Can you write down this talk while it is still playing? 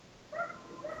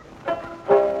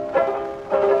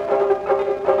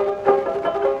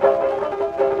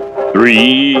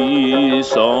Three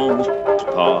Songs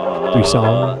Pod. Three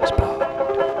Songs Pod.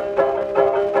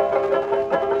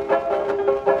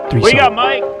 What you got,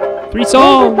 Mike? Three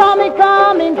songs. Saw me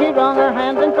coming, she wrung her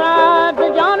hands and cried.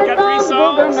 The Johnny Got three comes,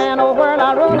 songs? man, oh, where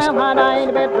I roll now, I ain't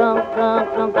a bit drunk,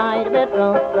 I ain't a bit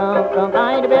drunk,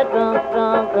 I ain't a bit drunk,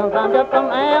 I'm just from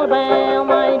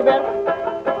Alabama,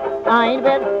 I ain't a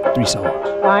bit, Three songs.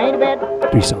 I ain't a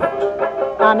bit, Three songs.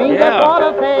 I mean, Yeah. that's what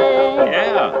I say.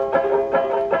 Yeah.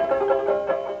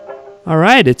 All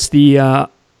right, it's the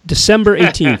December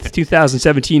 18th,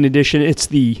 2017 edition. It's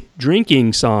the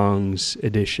Drinking Songs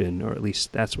edition, or at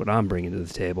least that's what I'm bringing to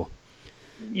the table.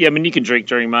 Yeah, I mean, you can drink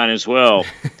during mine as well.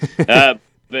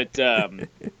 But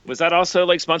was that also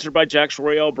like sponsored by Jack's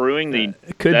Royale Brewing?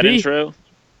 Could that be. intro?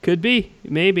 Could be,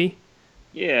 maybe.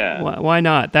 Yeah. Why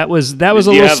not? That was a Do you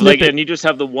little have snippet. and you just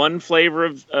have the one flavor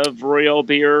of Royale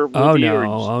beer? With Oh you, no! or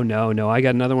just- Oh no! I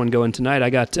got another one going tonight. I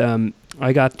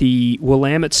got the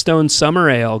Willamette Stone Summer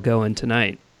Ale going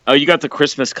tonight. Oh, you got the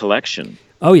Christmas collection.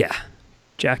 Oh yeah,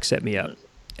 Jack set me up.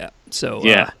 Yeah. So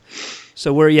Yeah.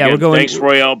 So we're Again, we're going. Thanks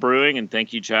Royale Brewing, and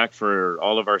thank you, Jack, for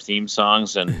all of our theme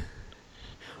songs. And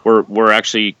we're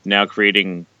actually now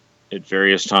creating at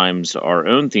various times our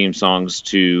own theme songs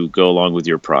to go along with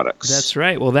your products. That's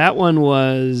right. Well, that one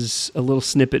was a little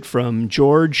snippet from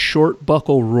George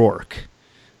Shortbuckle Rourke.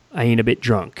 I ain't a bit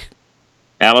drunk.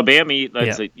 Alabama.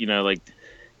 That's Yeah.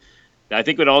 I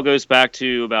think it all goes back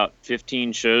to about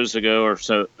 15 shows ago or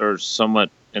so, or somewhat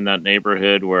in that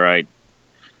neighborhood, where I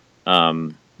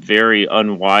very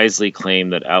unwisely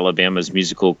claimed that Alabama's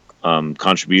musical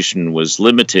contribution was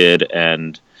limited,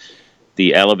 and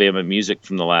the Alabama music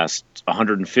from the last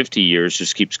 150 years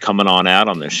just keeps coming on out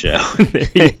on this show. There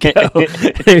you go.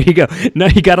 There you go. Now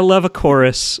you got to love a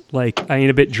chorus like I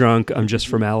ain't a bit drunk. I'm just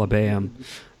from Alabama.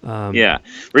 Yeah,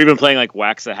 we're even playing like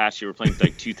Waxahachie. We're playing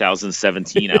like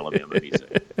 2017 Alabama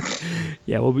music.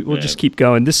 Yeah, we'll just keep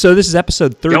going. This is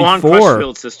episode 34. Go on,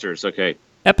 Crushfield Sisters. Okay.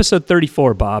 Episode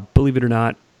 34, Bob. Believe it or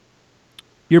not.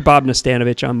 You're Bob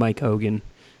Nastanovich. I'm Mike Hogan.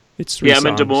 It's three I'm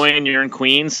in Des songs. Moines. You're in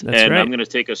Queens, That's and right. I'm going to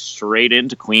take us straight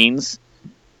into Queens.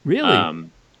 Really?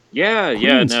 Yeah.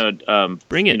 Queens. No.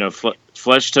 Bring it. You know,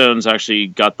 Fleshtones actually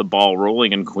got the ball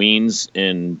rolling in Queens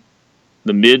in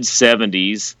the mid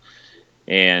 '70s,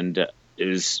 and it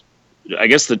was, I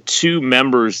guess, the two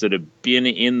members that have been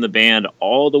in the band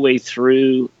all the way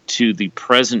through to the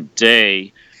present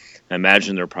day. I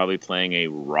imagine they're probably playing a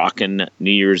rockin'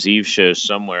 New Year's Eve show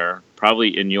somewhere,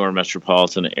 probably in your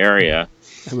metropolitan area.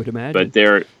 I would imagine. But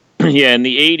they're, in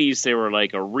the 80s, they were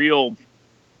like a real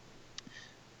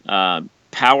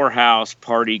powerhouse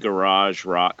party garage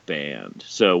rock band.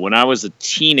 So when I was a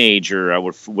teenager, I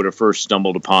would have first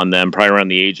stumbled upon them probably around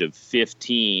the age of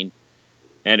 15.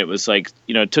 And it was like,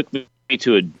 it took me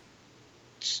to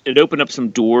it opened up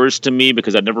some doors to me,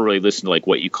 because I'd never really listened to like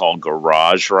what you call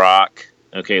garage rock.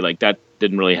 Okay, like that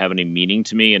didn't really have any meaning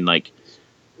to me, and like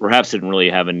perhaps didn't really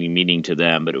have any meaning to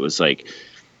them, but it was like,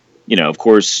 of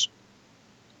course,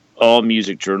 all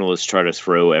music journalists try to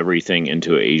throw everything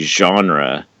into a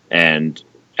genre. And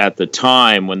at the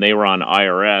time when they were on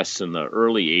IRS in the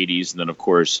early 80s, and then of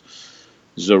course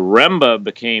Zaremba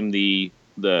became the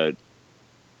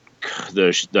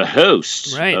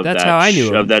host. Right, of that's that how I knew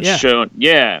him. of that Yeah. show.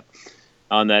 Yeah,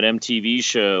 on that MTV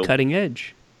show. Cutting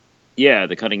Edge. Yeah,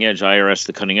 the Cutting Edge, IRS,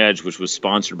 the Cutting Edge, which was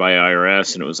sponsored by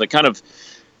IRS, and it was like kind of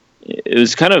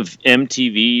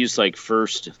MTV's like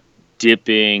first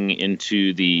dipping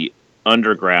into the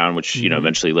underground, which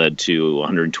eventually led to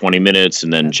 120 Minutes,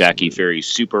 and then Jackie Ferry's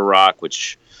Super Rock,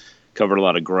 which covered a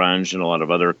lot of grunge and a lot of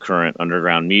other current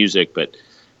underground music. But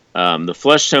the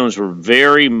Fleshtones were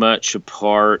very much a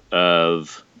part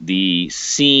of the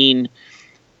scene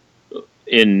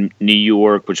in New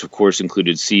York, which of course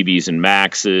included CB's and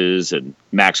Max's and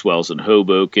Maxwell's in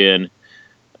Hoboken,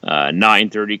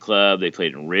 930 Club. They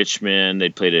played in Richmond. They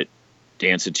played at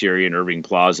Danceteria and Irving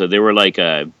Plaza. They were like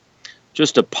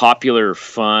just a popular,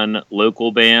 fun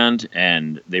local band,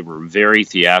 and they were very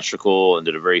theatrical and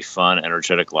did a very fun,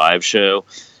 energetic live show.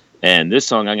 And this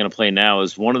song I'm going to play now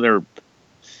is one of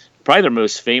probably their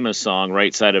most famous song,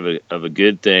 Right Side of a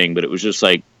Good Thing. But it was just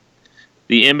like,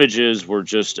 the images were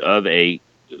just of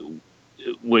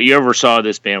what you ever saw of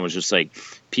this band was just like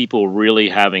people really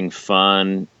having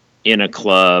fun in a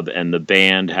club, and the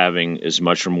band having as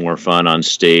much or more fun on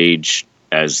stage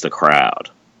as the crowd.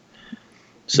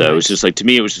 So It was just like, to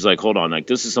me, it was just like, hold on, like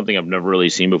this is something I've never really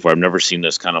seen before. I've never seen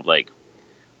this kind of like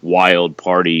wild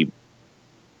party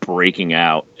breaking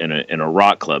out in a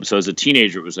rock club. So as a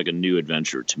teenager, it was like a new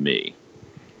adventure to me.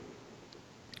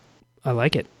 I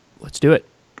like it. Let's do it.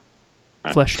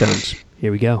 Fleshtones.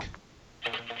 Here we go.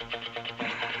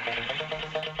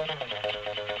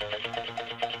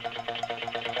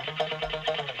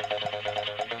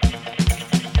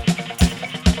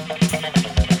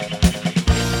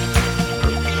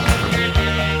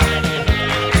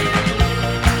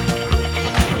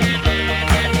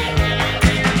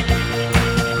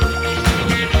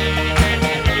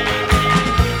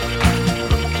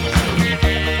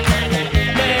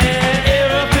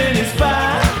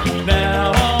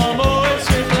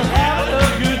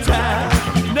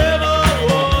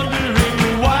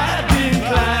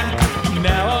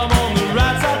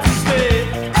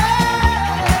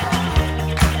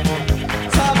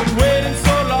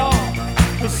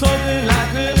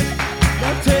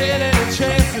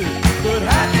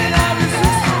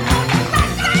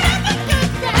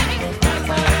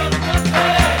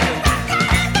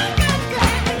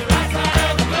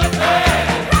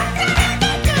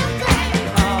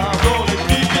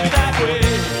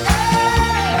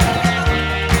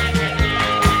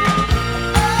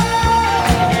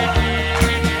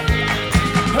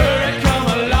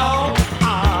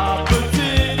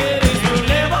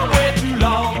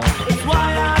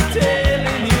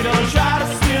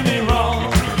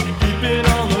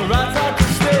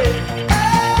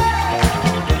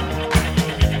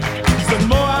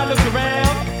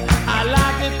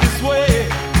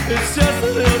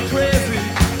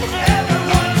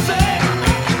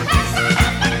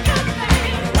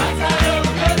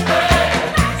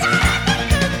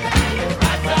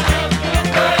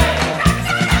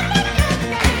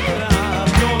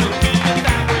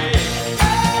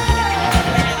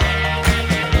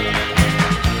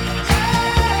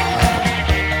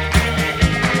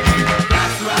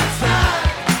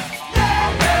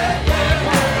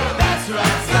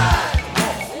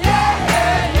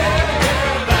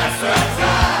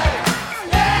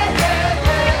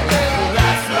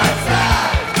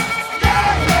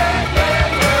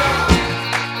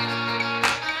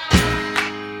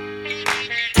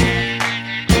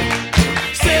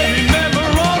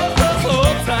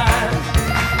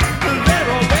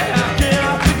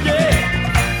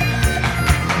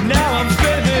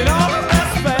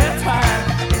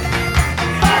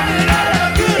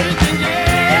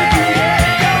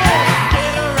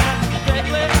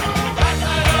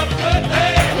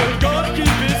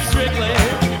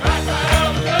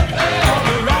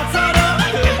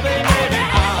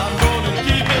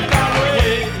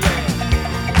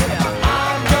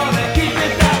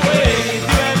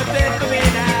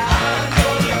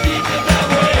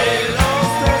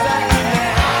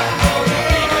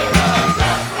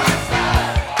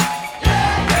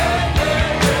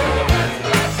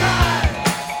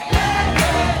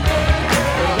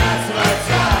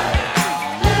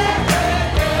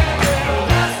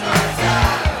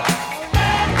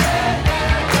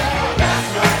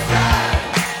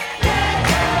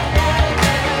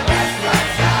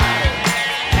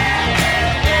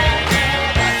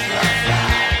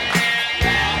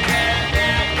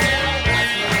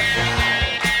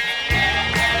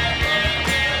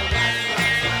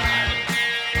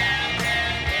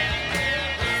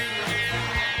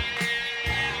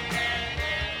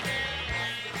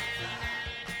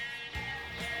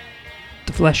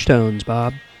 Flesh Tones,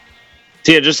 Bob.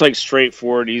 So yeah, just like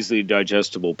straightforward, easily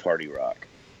digestible party rock.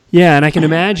 Yeah, and I can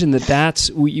imagine that's...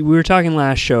 We were talking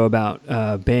last show about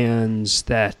bands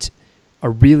that are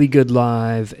really good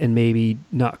live and maybe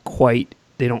not quite...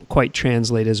 They don't quite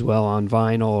translate as well on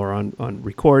vinyl or on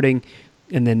recording,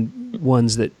 and then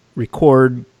ones that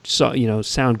record,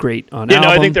 sound great on album.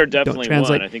 I think they're definitely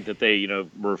one. I think that they,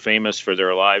 were famous for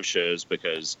their live shows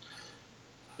because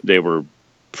they were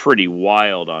pretty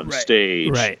wild on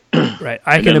stage. Right.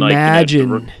 I can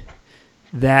imagine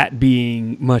that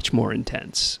being much more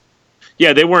intense.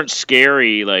 Yeah, they weren't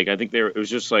scary. Like, I think it was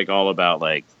just like all about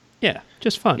like... Yeah,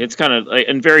 just fun. It's kind of like,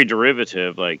 and very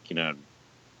derivative, like,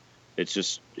 it's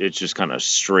just kind of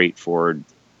straightforward,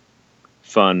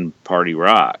 fun party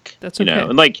rock. That's okay.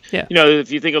 And like,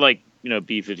 if you think of like,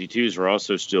 B-52s are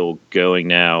also still going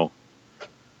now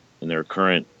in their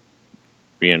current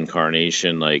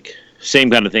reincarnation, like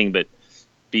same kind of thing, but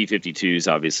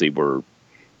B-52s obviously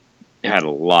had a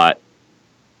lot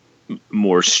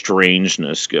more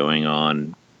strangeness going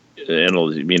on,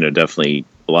 and definitely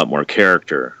a lot more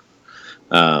character.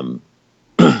 We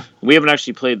haven't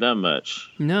actually played them much.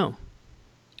 No,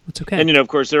 it's okay. And of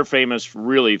course, they're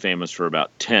really famous for about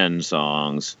 10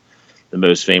 songs. The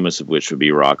most famous of which would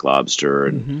be Rock Lobster,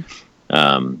 and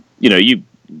you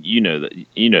know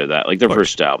that like their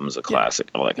first album is a classic,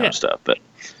 all that kind of stuff. But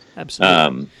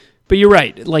absolutely. But you're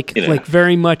right. Like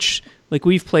very much like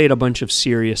we've played a bunch of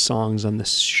serious songs on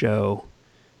this show.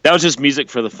 That was just music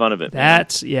for the fun of it.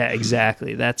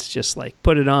 Exactly. That's just like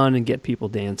put it on and get people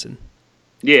dancing.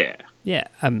 Yeah. Yeah,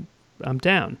 I'm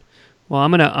down. Well,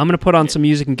 I'm gonna put on some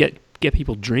music and get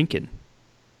people drinking.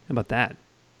 How about that?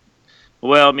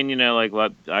 Well, I mean,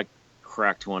 I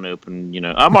cracked one open.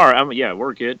 I'm all right. Yeah,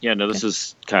 we're good. Yeah, no, this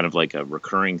is kind of like a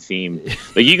recurring theme.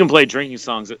 Like you can play drinking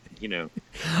songs that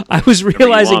I was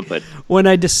realizing when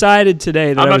I decided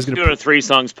today that I'm I was going to do a 3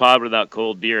 songs pod without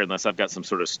cold beer unless I've got some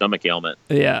sort of stomach ailment.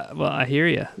 Yeah, well, I hear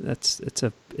you. It's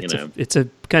a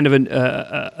kind of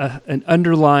an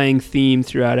underlying theme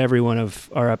throughout every one of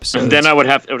our episodes. And then it would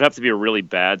have to be a really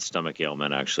bad stomach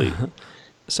ailment, actually.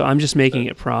 So I'm just making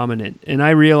it prominent. And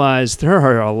I realized there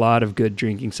are a lot of good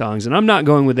drinking songs, and I'm not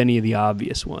going with any of the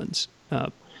obvious ones.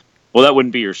 Well, that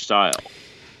wouldn't be your style.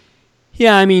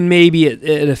 Yeah, I mean, maybe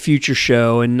at a future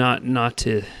show, and not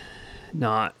that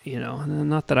I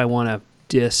want to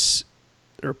diss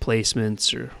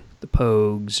Replacements or the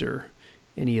Pogues or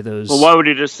any of those. Well, why would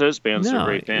you diss those bands? They're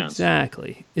great bands.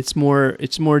 Exactly. It's more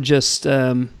just...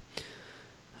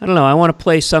 I don't know. I want to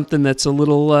play something that's a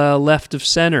little left of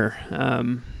center,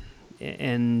 so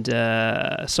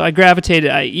I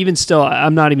gravitated.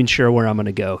 I'm not even sure where I'm going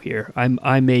to go here.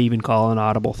 I may even call an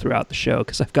audible throughout the show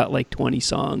because I've got like 20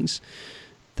 songs.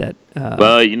 That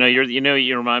well,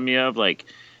 you remind me of like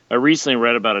I recently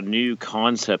read about a new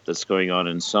concept that's going on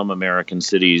in some American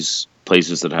cities,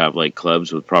 places that have like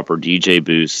clubs with proper DJ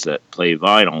booths that play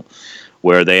vinyl,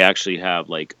 where they actually have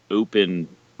like open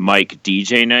mic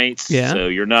DJ nights. Yeah. So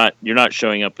you're not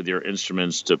showing up with your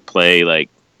instruments to play like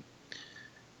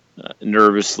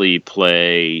nervously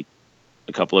play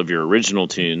a couple of your original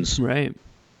tunes. Right.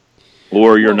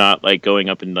 Or you're not like going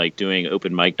up and like doing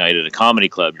open mic night at a comedy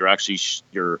club. You're actually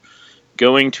you're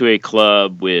going to a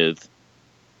club with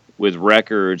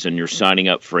records, and you're signing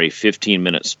up for a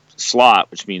 15-minute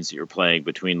slot, which means that you're playing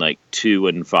between like 2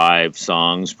 and 5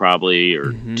 songs probably,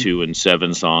 or 2 and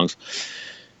 7 songs.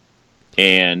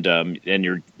 And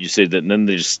you say that, and then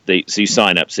so you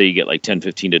sign up, say you get like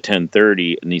 10:15 to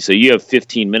 10:30, and you say you have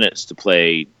 15 minutes to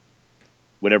play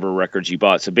whatever records you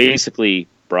bought. So basically,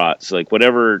 so like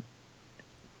whatever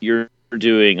you're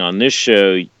doing on this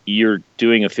show, you're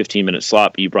doing a 15-minute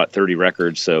slot, but you brought 30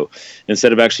 records. So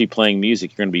instead of actually playing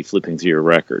music, you're going to be flipping through your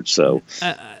records. So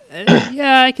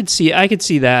yeah, I could see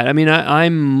that. I mean,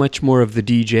 I'm much more of the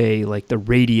DJ, like the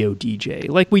radio DJ,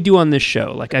 like we do on this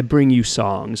show. Like I bring you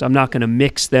songs. I'm not going to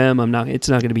mix them. It's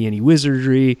not going to be any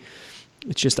wizardry.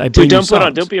 It's just I bring you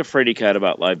songs. Don't be a fraidy cat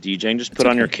about live DJing. Just put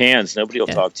on your cans. Nobody will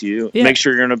talk to you. Yeah. Make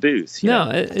sure you're in a booth.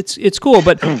 No, it's cool,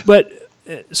 but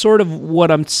sort of what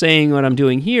I'm saying, what I'm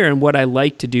doing here, and what I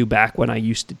like to do back when I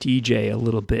used to DJ a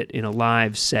little bit in a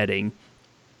live setting,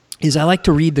 is I like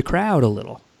to read the crowd a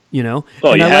little, you know?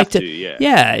 Oh, and you I have like to, yeah.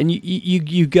 Yeah, and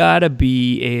you gotta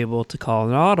be able to call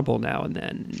an audible now and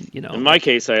then, you know? In my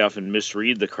case, I often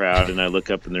misread the crowd, and I look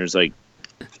up and there's like,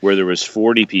 where there was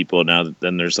 40 people, now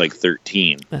then there's like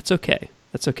 13. That's okay.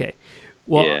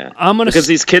 Well, yeah. Because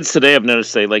these kids today, I've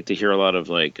noticed they like to hear a lot of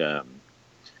like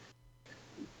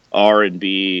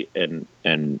R&B,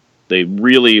 and they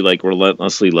really like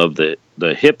relentlessly love the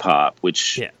hip hop,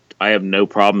 which I have no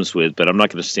problems with, but I'm not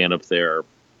going to stand up there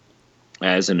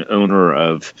as an owner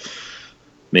of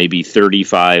maybe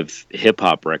 35 hip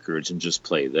hop records and just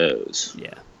play those.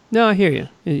 Yeah. No, I hear you.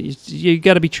 You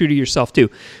got to be true to yourself too.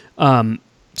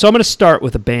 So I'm going to start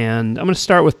with a band. I'm going to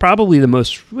start with probably the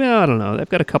most, I don't know. I've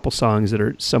got a couple songs that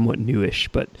are somewhat newish,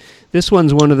 but this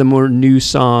one's one of the more new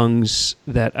songs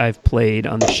that I've played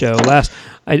on the show.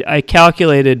 I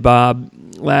calculated, Bob,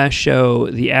 last show,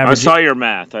 the average... I saw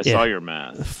your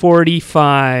math.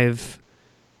 45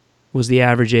 was the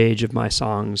average age of my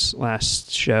songs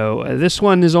last show. This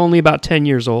one is only about 10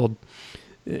 years old.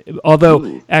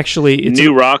 Although, actually, it's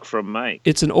new rock from Mike.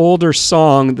 It's an older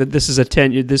song.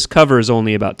 This cover is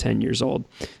only about 10 years old.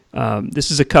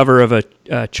 This is a cover of a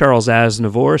Charles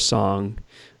Aznavour song.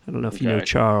 I don't know if you know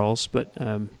Charles, but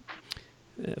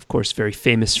of course, very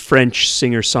famous French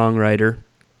singer-songwriter.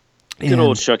 Good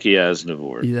old Chucky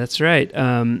Aznavour. Yeah, that's right.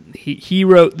 He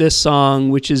wrote this song,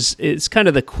 which it's kind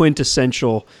of the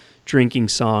quintessential drinking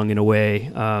song in a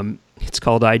way. It's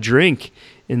called "I Drink."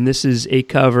 And this is a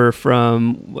cover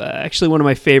from actually one of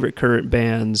my favorite current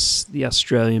bands, the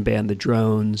Australian band The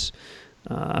Drones.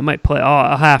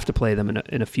 I'll have to play them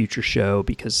in a future show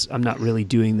because I'm not really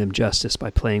doing them justice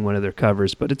by playing one of their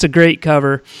covers. But it's a great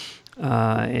cover,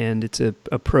 and it's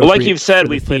appropriate. Well, like you've said,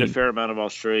 we've played a fair amount of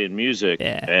Australian music,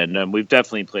 and we've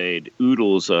definitely played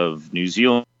oodles of New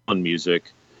Zealand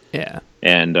music. Yeah,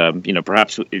 and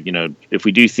perhaps if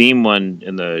we do theme one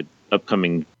in the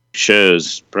upcoming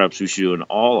shows, perhaps we should do an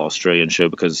all Australian show,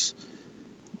 because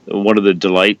one of the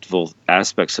delightful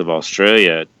aspects of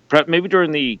Australia, perhaps maybe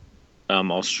during the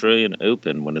Australian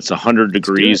Open, when it's 100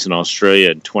 degrees in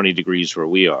Australia and 20 degrees where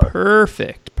we are.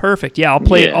 Perfect. Yeah,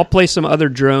 I'll play some other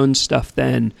drone stuff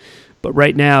then. But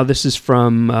right now, this is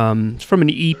from an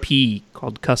EP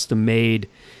called Custom Made.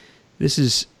 This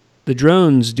is the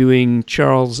Drones doing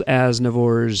Charles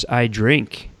Aznavour's "I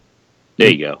Drink." There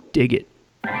you go. Dig it.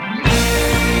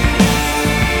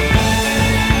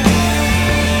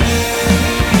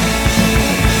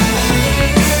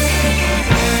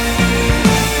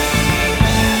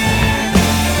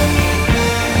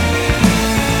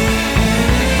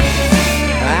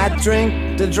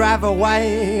 Drink to drive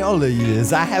away all the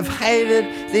years I have hated,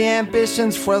 the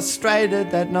ambitions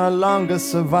frustrated that no longer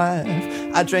survive.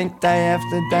 I drink day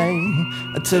after day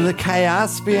until the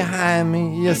chaos behind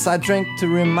me. Yes, I drink to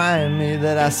remind me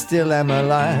that I still am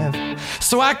alive.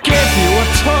 So I give you a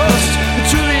toast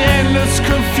to the endless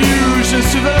confusions,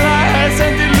 to the lies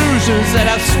and delusions that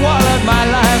have swallowed my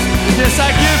life. Yes,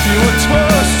 I give you a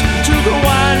toast to the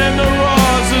wine and the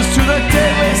roses, to the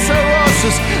deadly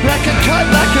cirrhosis, like a cut,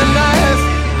 like a knife.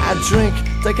 I drink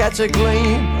to catch a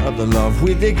gleam of the love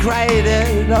we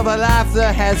degraded, of a life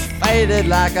that has faded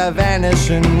like a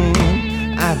vanishing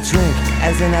moon. I drink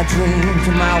as in a dream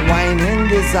to my waning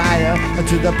desire,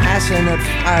 to the passionate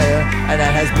fire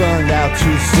that has burned out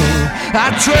too soon.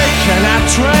 I drink and I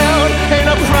drown in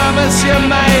the promise you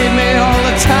made me, all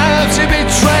the times you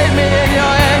betrayed me in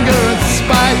your anger and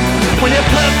spite. When you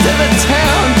put to the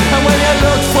town and when you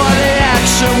looked for the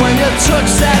action, when you took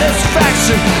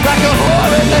satisfaction like a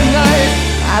whore in the night.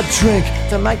 I drink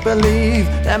to make believe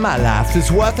that my life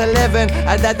is worth a living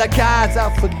and that the gods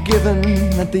are forgiven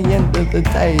at the end of the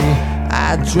day.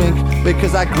 I drink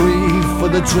because I grieve for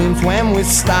the dreams when we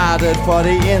started, for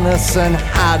the innocent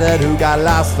hearted who got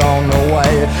lost on the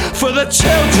way, for the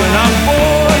children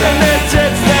unborn and their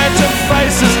dead phantom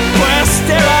faces, where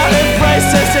sterile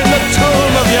embraces in the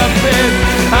tomb of your bed.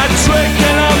 I drink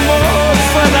and I mourn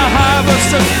for the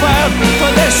harvest of found,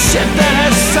 for the ship that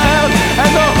has sailed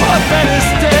and the heart that is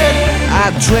dead. I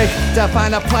drink to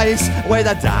find a place where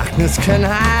the darkness can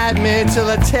hide me, till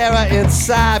the terror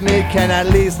inside me can at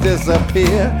least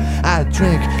disappear. I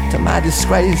drink to my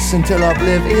disgrace until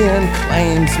oblivion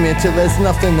claims me, till there's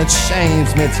nothing that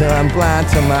shames me, till I'm blind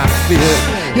to my fear.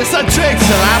 Yes, I drink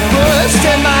till I burst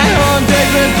in my own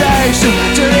degradation,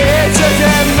 to the edge of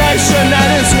damnation that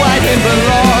is waiting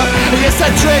below. Yes,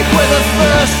 I drink with a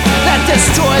thirst that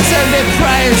destroys and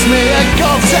depraves me,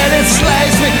 engulfs and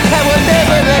enslaves me, and will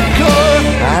never let go.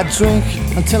 I drink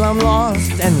until I'm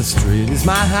lost and the street is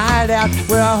my hideout,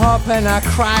 where I hope and I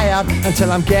cry out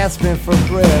until I'm gasping for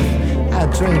breath. I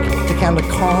drink to count the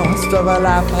cost of a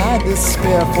life I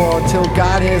despair for, till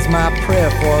God hears my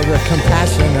prayer for the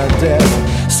compassion of death.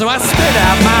 So I spit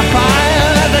out my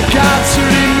bile at the gods who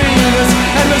demean us,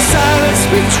 and the silence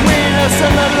between us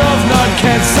and the love none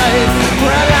can save,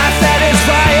 for a life that is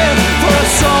violent, for a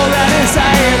soul that is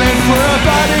ailing, for a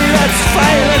body that's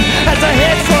failing, as a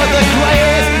head for the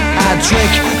grave. I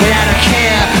drink without a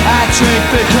care, I drink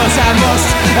because I must,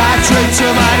 I drink to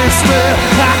my despair,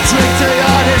 I drink to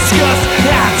your disgust.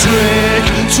 I drink,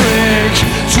 drink,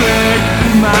 drink,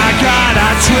 my God,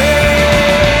 I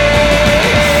drink.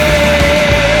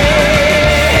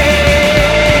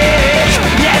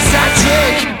 Yes, I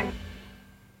drink.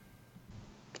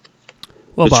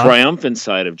 Well, The Bob. triumphant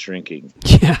side of drinking.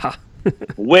 Yeah.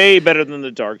 Way better than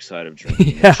the dark side of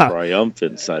drinking. Yeah. The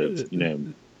triumphant side of,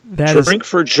 That is drink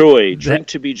for joy, drink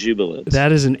to be jubilant.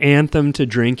 that is an anthem to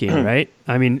drinking, right?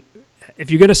 I mean,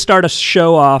 if you're going to start a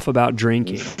show off about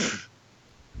drinking,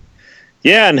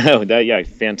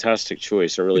 fantastic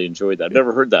choice. I really enjoyed that. I've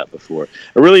never heard that before.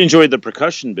 I really enjoyed the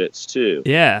percussion bits too.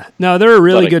 yeah, no, they're a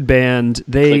really Like good band.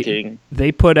 clicking.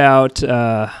 They put out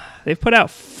they've put out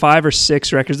 5 or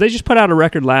 6 records. They just put out a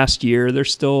record last year. They're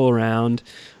still around.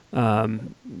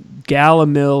 Gala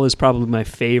Mill is probably my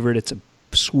favorite. It's a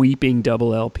sweeping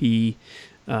double LP.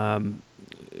 A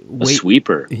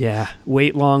sweeper. Yeah,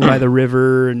 Wait Long by the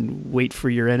River and Wait for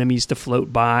Your Enemies to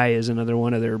Float By is another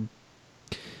one of their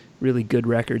really good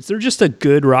records. They're just a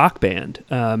good rock band.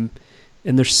 And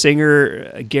their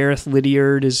singer, Gareth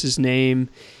Lydiard is his name.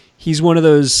 He's one of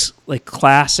those like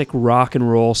classic rock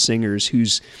and roll singers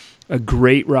who's a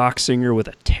great rock singer with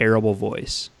a terrible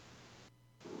voice.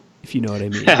 If you know what I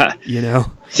mean. You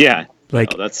know? Yeah.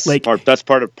 Like, that's like part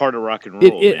of rock and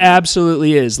roll. it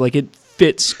absolutely is. Like it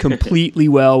fits completely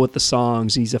well with the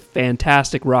songs. He's a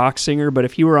fantastic rock singer, but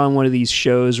if you were on one of these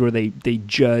shows where they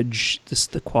judge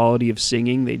the quality of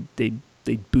singing, they'd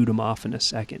boot him off in a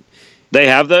second. They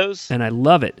have those? And I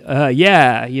love it.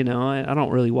 Yeah, I don't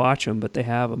really watch them, but they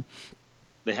have them.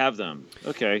 They have them.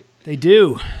 Okay. They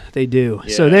do. Yeah.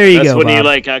 So there you That's go, when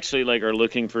Bob. you actually are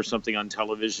looking for something on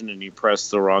television and you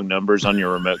press the wrong numbers on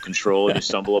your remote control and you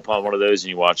stumble upon one of those and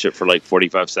you watch it for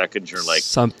 45 seconds. You're like,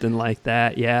 something like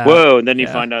that. Yeah. whoa. And then you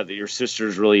Yeah. find out that your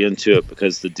sister's really into it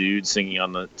because the dude singing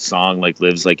on the song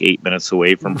lives 8 minutes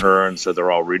away from her. And so they're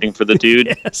all rooting for the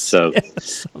dude. Yes, So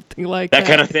yes, something like that. that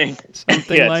kind of thing.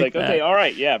 Something Yeah. like It's that. okay. All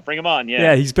right. Yeah. Bring him on.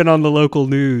 Yeah, he's been on the local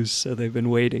news, so they've been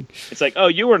waiting. It's like, oh,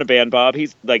 you were in a band, Bob.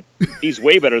 He's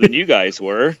way better than you guys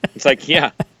were. It's like,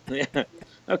 yeah.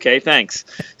 Okay, thanks.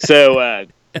 So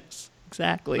Yes,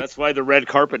 exactly. that's why the red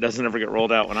carpet doesn't ever get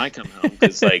rolled out when I come home,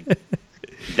 because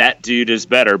that dude is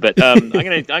better. But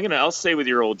I'll stay with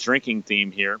your old drinking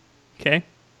theme here. Okay.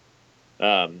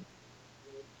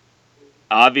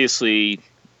 Obviously.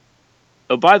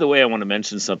 Oh, by the way, I want to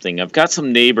mention something. I've got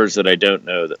some neighbors that I don't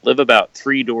know that live about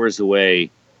 3 doors away.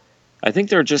 I think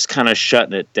they're just kind of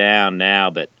shutting it down now,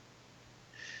 but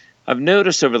I've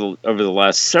noticed over the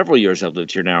last several years I've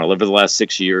lived here now, over the last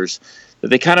 6 years, that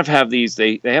they kind of have these.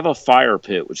 They have a fire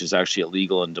pit, which is actually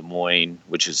illegal in Des Moines,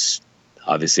 which is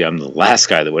obviously I'm the last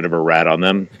guy that would ever rat on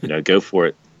them. Go for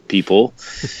it, people.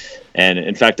 And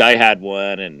in fact, I had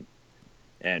one,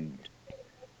 and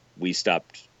we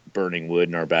stopped burning wood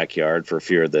in our backyard for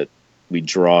fear that we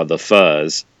draw the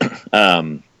fuzz.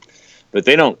 But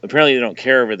they don't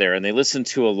care over there, and they listen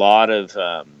to a lot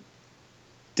of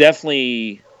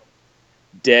definitely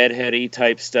Deadheady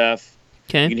type stuff.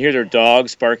 Okay. You can hear their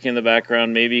dogs barking in the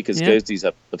background, maybe because Ghosty's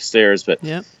upstairs. But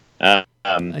they've got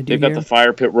the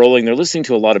fire pit rolling. They're listening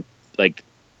to a lot of like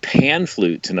pan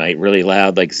flute tonight, really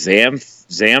loud, like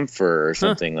Zamfir or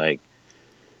something like.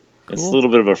 Cool. It's a little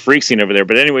bit of a freak scene over there.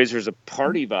 But anyways, there's a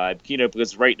party vibe,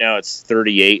 because right now it's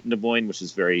 38 in Des Moines, which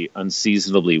is very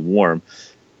unseasonably warm.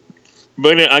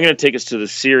 But I'm going to take us to the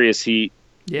serious heat.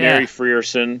 Yeah. Mary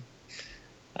Frierson,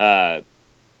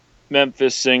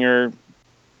 Memphis singer,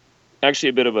 actually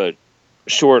a bit of a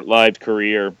short-lived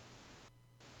career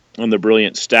on the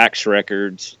brilliant Stax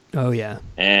Records. Oh, yeah.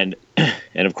 And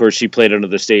of course, she played under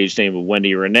the stage name of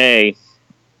Wendy Renee.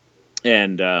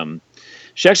 And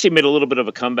she actually made a little bit of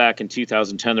a comeback in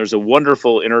 2010. There's a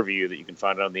wonderful interview that you can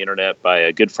find on the internet by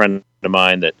a good friend of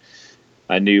mine that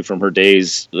I knew from her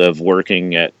days of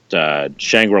working at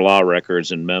Shangri-La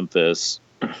Records in Memphis,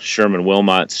 Sherman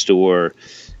Wilmot's store.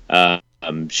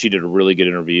 She did a really good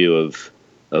interview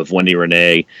of Wendy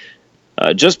Renee.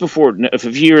 Just before a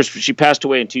few years, she passed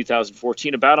away in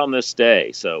 2014, about on this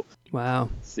day. So, wow,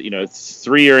 it's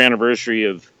 3-year anniversary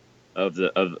of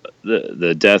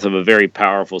the death of a very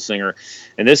powerful singer,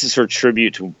 and this is her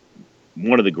tribute to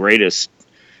one of the greatest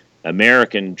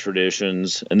American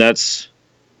traditions, and that's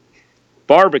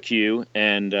barbecue.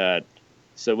 And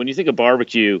so when you think of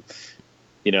barbecue,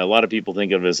 a lot of people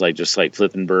think of it as just like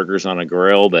flipping burgers on a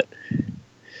grill, but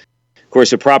of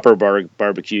course a proper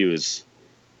barbecue is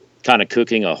kind of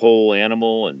cooking a whole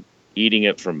animal and eating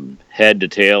it from head to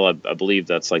tail. I believe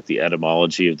that's like the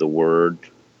etymology of the word,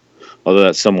 although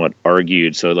that's somewhat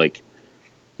argued. So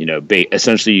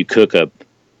essentially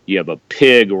you have a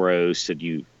pig roast and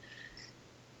you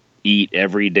eat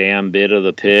every damn bit of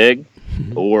the pig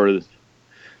or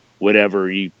whatever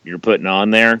you're putting on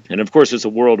there. And of course it's a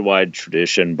worldwide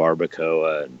tradition,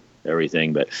 barbacoa and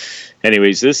everything. But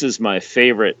anyways, this is my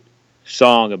favorite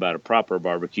song about a proper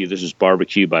barbecue. This is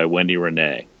Barbecue by Wendy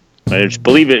Renee. I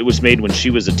believe it was made when she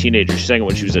was a teenager. She sang it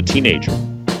when she was a teenager.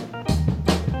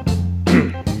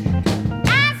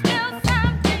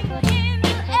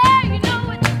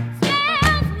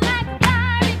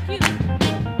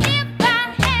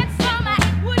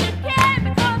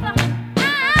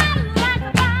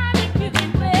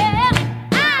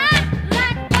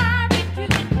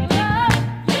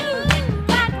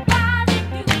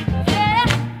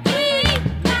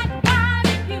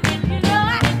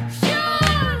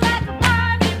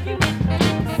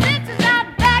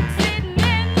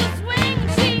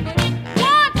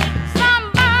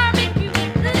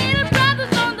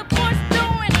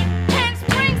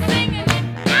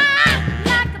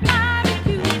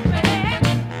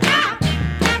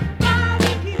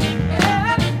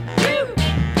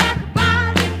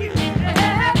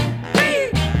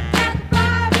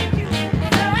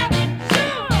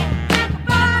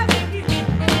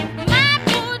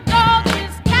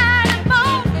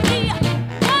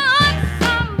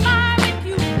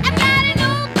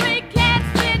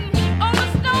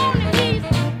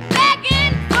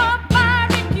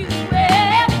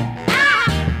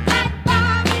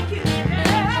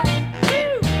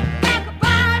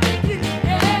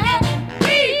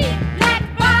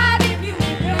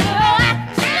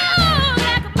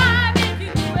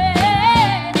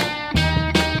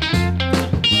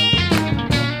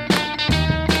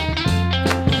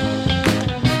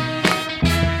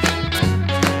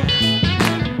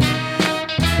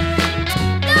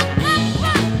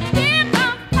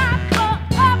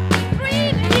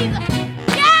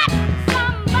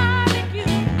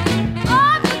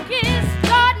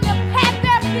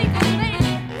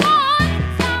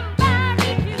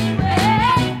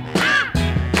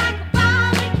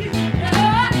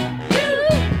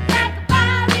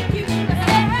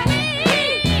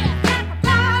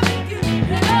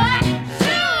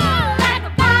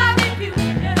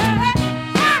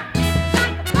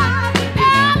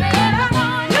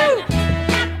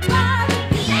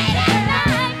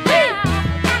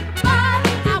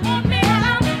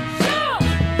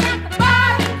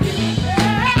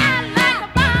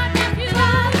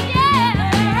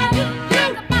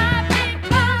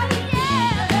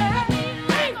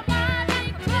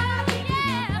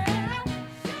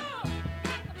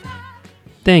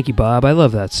 Thank you, Bob. I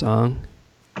love that song.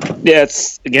 Yeah,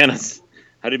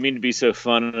 I didn't mean to be so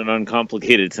fun and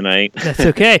uncomplicated tonight. That's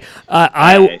okay.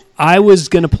 I was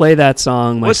going to play that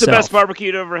song myself. What's the best barbecue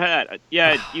you've ever had?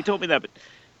 Yeah, you told me that, but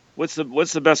what's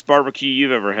the best barbecue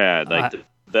you've ever had? Like the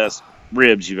best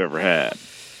ribs you've ever had?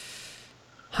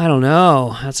 I don't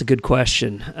know. That's a good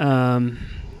question.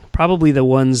 Probably the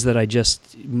ones that I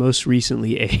just most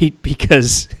recently ate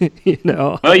because,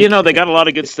 Well, they got a lot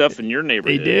of good stuff in your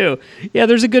neighborhood. They do. Yeah,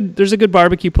 there's a good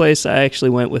barbecue place. I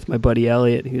actually went with my buddy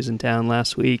Elliot, who was in town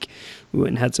last week. We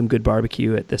went and had some good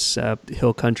barbecue at this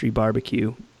Hill Country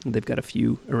Barbecue. They've got a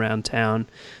few around town.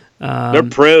 They're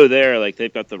pro there. Like,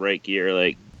 they've got the right gear.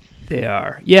 Like, they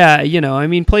are.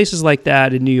 Yeah, places like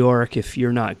that in New York, if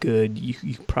you're not good,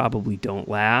 you probably don't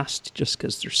last just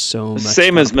because there's so much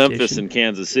same as competition. Memphis and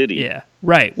Kansas City. Yeah,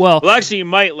 right. Well, actually, you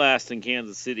might last in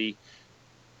Kansas City.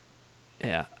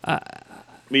 Yeah. But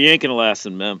you ain't going to last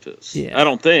in Memphis. Yeah. I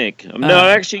don't think. No,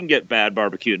 actually, you can get bad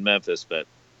barbecue in Memphis, but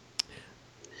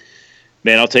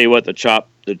man, I'll tell you what, the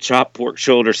chopped pork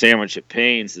shoulder sandwich at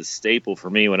Payne's is staple for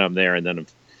me when I'm there. And then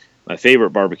my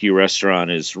favorite barbecue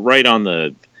restaurant is right on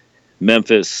the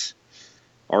Memphis,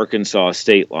 Arkansas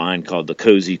state line called the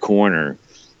Cozy Corner.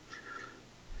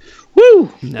 Woo!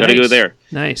 Nice. Gotta go there.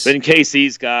 Nice. But in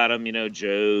KC's got them,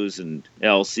 Joe's and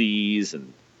LC's,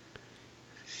 and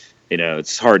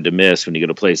it's hard to miss when you go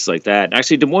to places like that. And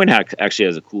actually, Des Moines actually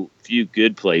has a few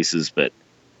good places, but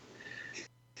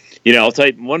I'll tell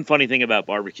you one funny thing about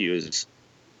barbecue is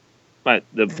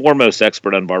the foremost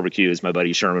expert on barbecue is my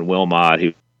buddy Sherman Wilmot,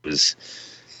 who was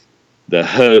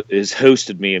has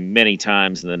hosted me many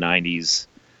times in the 90s,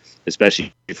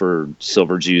 especially for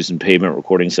Silver Jews and Pavement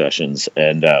recording sessions.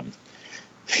 And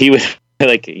he would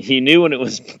he knew when it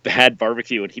was bad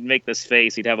barbecue, and he'd make this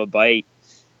face. He'd have a bite,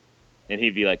 and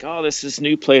he'd be like, "Oh, this is this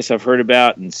new place I've heard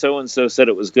about, and so said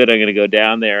it was good. I'm going to go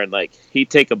down there." And he'd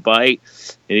take a bite,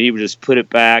 and he would just put it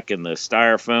back in the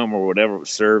styrofoam or whatever it was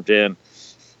served in,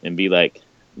 and be like,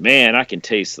 "Man, I can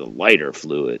taste the lighter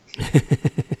fluid."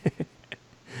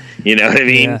 You know what I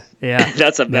mean? Yeah.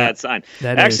 That's a bad sign.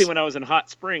 Actually, when I was in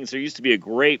Hot Springs, there used to be a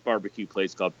great barbecue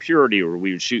place called Purity where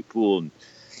we would shoot pool and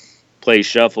play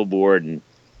shuffleboard, and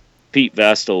Pete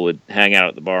Vestal would hang out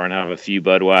at the bar and have a few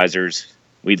Budweisers.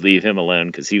 We'd leave him alone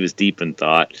because he was deep in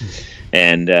thought.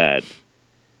 And they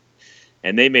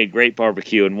made great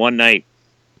barbecue. And one night,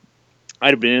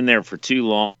 I'd have been in there for too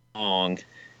long,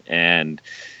 and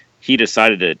he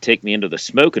decided to take me into the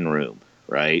smoking room,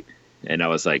 right? And I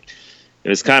was like... It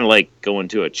was kind of like going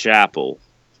to a chapel,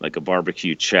 like a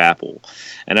barbecue chapel.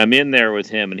 And I'm in there with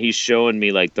him, and he's showing me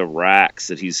the racks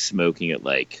that he's smoking at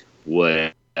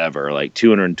whatever,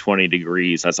 220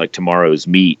 degrees. That's tomorrow's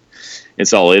meat.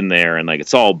 It's all in there, and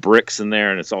it's all bricks in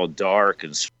there, and it's all dark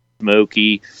and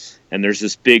smoky. And there's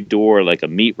this big door, a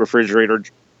meat refrigerator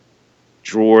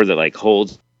drawer that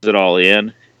holds it all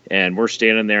in. And we're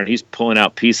standing there, and he's pulling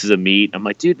out pieces of meat. I'm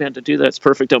like, dude, man, to do that, it's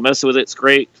perfect. Don't mess with it. It's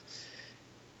great.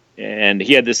 And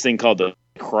he had this thing called the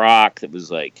crock that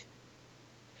was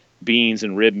beans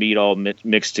and rib meat all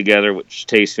mixed together, which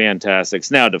tastes fantastic.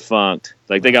 It's now defunct.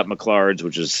 They got McLard's,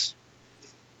 which is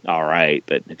all right,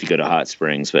 but if you go to Hot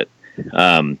Springs. But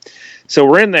so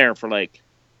we're in there for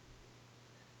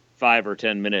 5 or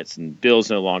 10 minutes, and Bill's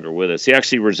no longer with us. He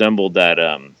actually resembled that.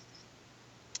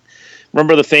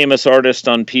 Remember the famous artist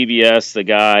on PBS, the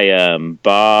guy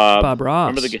Bob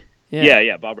Ross. Remember the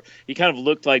yeah, Bob. He kind of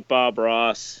looked like Bob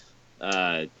Ross,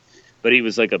 but he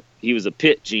was a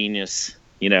pit genius,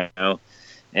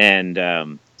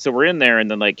 And so we're in there, and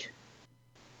then I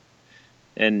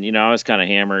was kind of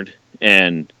hammered,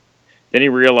 and then he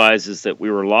realizes that we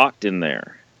were locked in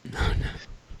there. Oh,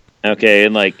 no. Okay,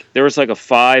 and there was a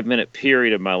 5-minute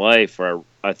period of my life where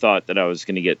I thought that I was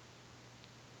going to get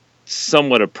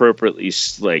somewhat appropriately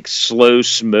slow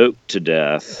smoked to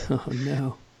death. Oh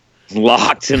no.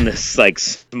 Locked in this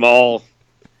small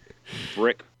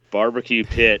brick barbecue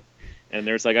pit, and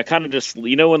there's I kind of just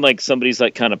when somebody's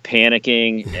kind of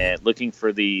panicking and looking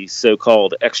for the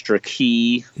so-called extra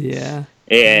key,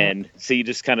 and so you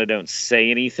just kind of don't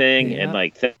say anything,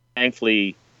 and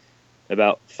thankfully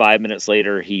about 5 minutes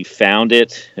later he found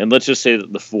it, and let's just say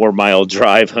that the 4-mile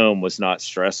drive home was not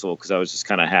stressful because I was just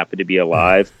kind of happy to be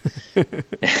alive.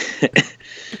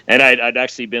 And I'd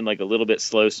actually been a little bit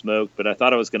slow smoked, but I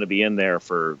thought I was going to be in there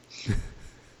for,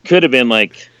 could have been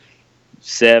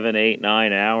 7, 8,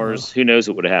 9 hours. Oh. Who knows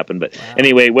what would have happened. But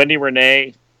anyway, Wendy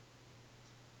Renee,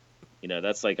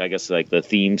 that's I guess the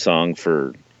theme song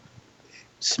for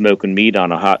smoking meat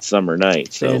on a hot summer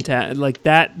night. So. Fantastic.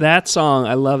 That song,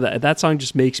 I love that. That song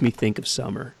just makes me think of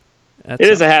summer. It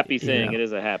is a happy thing. It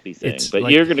is a happy thing.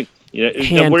 But you're going to, where are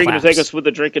you going to take us with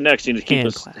the drinking next? You're going to keep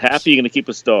us happy? You're going to keep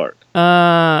us dark?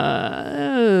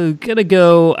 Gonna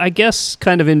go, I guess,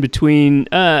 kind of in between.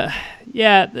 I'll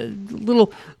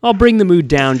bring the mood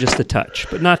down just a touch,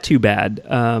 but not too bad.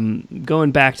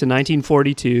 Going back to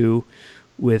 1942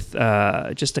 with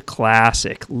just a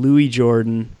classic, Louis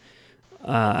Jordan,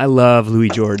 I love Louis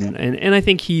Jordan, and I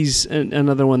think he's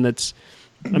another one that's.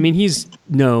 I mean, he's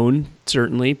known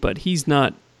certainly, but he's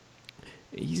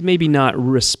maybe not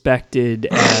respected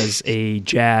as a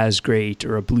jazz great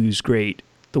or a blues great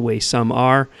the way some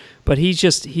are. But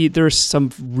there's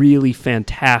some really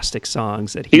fantastic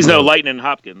songs that he's wrote. no Lightning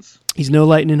Hopkins. He's no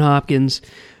Lightning Hopkins,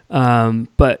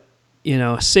 but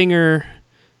a singer,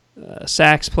 a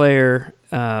sax player,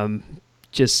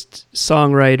 just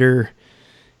songwriter.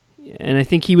 And I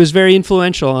think he was very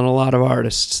influential on a lot of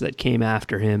artists that came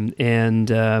after him. And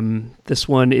this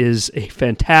one is a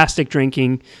fantastic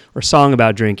song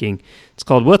about drinking. It's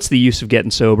called "What's the Use of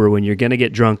Getting Sober When You're Gonna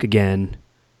Get Drunk Again?"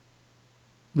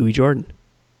 Louis Jordan.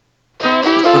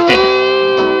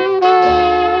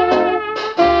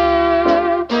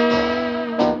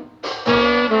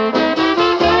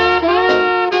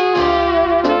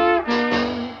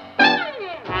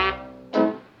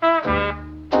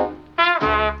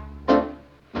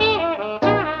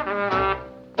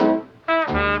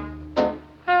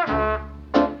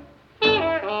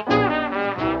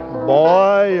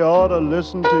 Boy, you ought to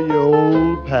listen to your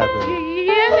old pappy.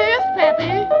 Yes,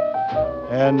 Pappy.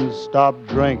 And stop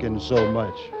drinking so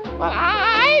much. Well,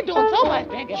 I ain't doing so much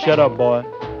drinking. Shut up, boy.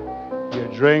 You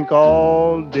drink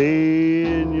all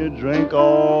day and you drink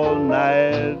all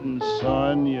night, and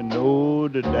son, you know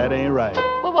that ain't right.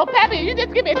 Well, Pappy, you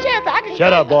just give me a chance. I can.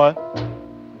 Shut up, boy.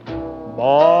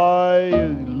 Boy, you're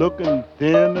looking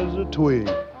thin as a twig.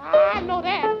 I know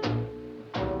that.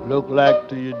 Look like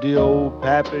to your dear old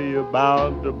pappy you're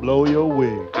bound to blow your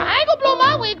wig. I ain't gonna blow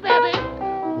my wig, Pappy.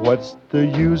 What's the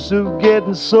use of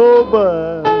getting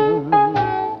sober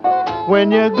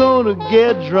when you're gonna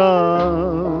get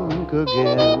drunk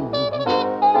again?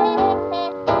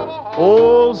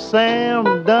 Old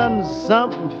Sam done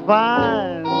something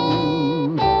fine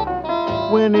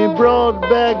when he brought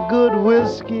back good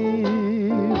whiskey,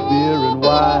 beer and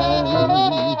wine.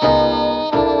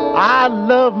 I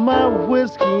love my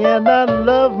whiskey and I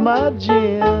love my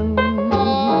gin.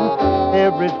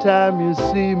 Every time you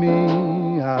see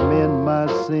me, I'm in my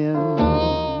sin.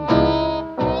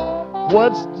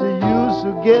 What's the use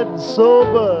of getting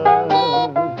sober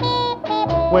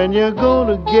when you're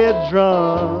gonna get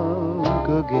drunk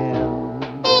again?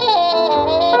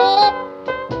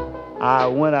 I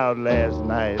went out last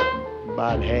night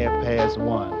about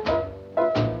 1:30.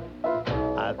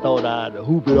 I thought I'd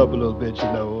hoop it up a little bit,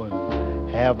 and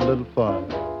have a little fun.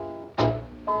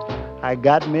 I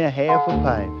got me a half a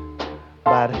pint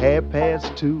about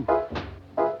 2:30.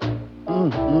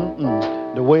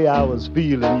 The way I was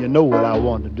feeling, you know what I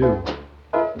want to do.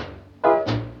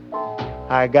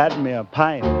 I got me a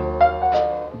pint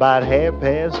about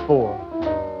 4:30.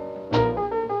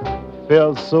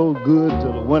 Felt so good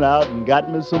till I went out and got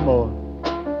me some more.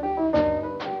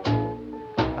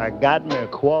 I got me a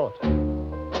quart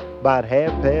about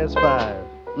 5:30.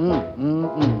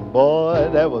 Boy,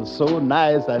 that was so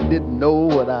nice, I didn't know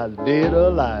what I was dead or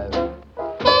alive.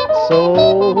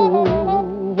 So,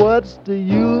 what's the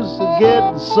use of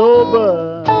getting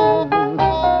sober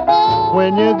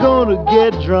when you're gonna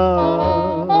get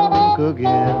drunk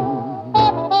again?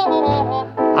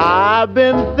 I've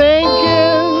been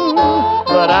thinking,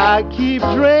 but I keep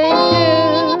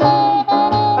drinking.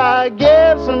 I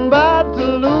guess I'm about to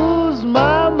lose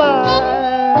my mind.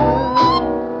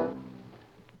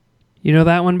 You know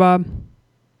that one, Bob?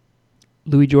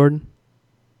 Louis Jordan?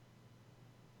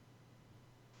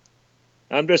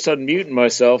 I'm just unmuting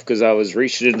myself because I was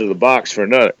reaching into the box for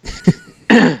another.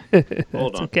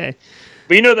 Hold on. Okay.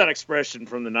 But you know that expression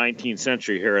from the 19th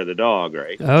century, hair of the dog,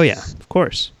 right? Oh, yeah, of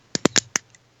course.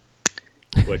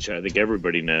 Which I think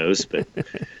everybody knows, but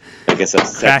I guess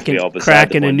that's technically all beside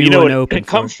cracking the a point. new one open. It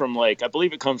comes from, I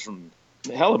believe it comes from,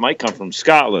 hell, it might come from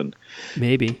Scotland.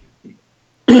 Maybe.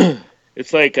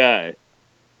 It's like, I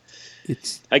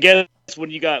guess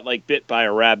when you got, bit by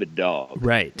a rabid dog.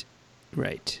 Right.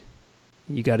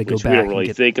 You got to go Which back we don't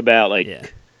really think about, yeah.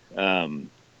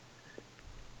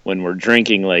 When we're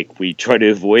drinking, we try to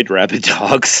avoid rabid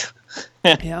dogs.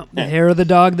 Yeah, the hair of the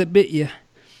dog that bit you.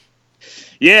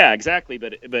 Yeah, exactly.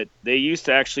 But they used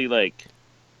to actually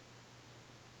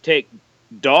take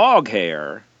dog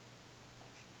hair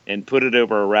and put it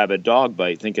over a rabid dog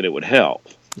bite, thinking it would help.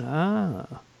 Ah,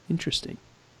 interesting.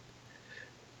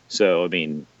 So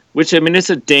it's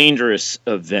a dangerous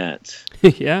event.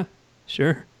 Yeah,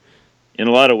 sure. In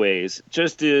a lot of ways, it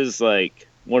just is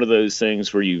one of those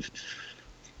things where you've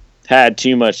had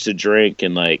too much to drink,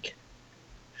 and I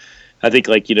think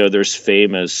there's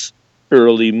famous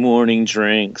early morning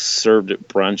drinks served at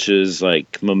brunches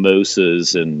like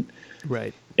mimosas and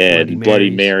right and Bloody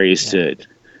Marys yeah.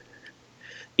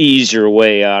 ease your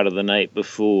way out of the night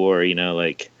before,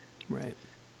 like, Right.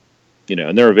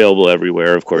 and they're available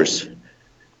everywhere, of course,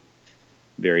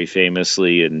 very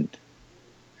famously in,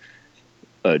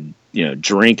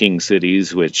 drinking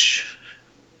cities, which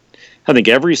I think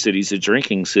every city's a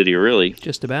drinking city, really.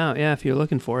 Just about, yeah, if you're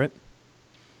looking for it.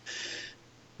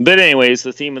 But anyways,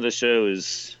 the theme of the show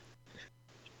is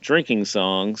drinking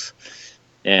songs,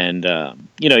 and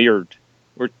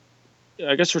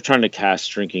I guess we're trying to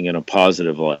cast drinking in a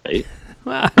positive light.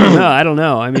 Well, I don't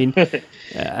know. I mean,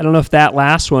 I don't know if that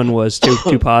last one was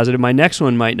too positive. My next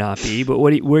one might not be. But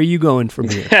where are you going from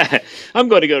here? I'm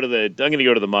going to go to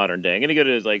the modern day. I'm going to go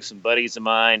to like some buddies of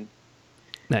mine.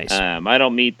 Nice. I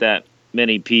don't meet that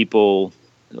many people.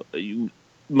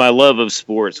 My love of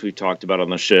sports, we've talked about on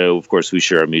the show. Of course, we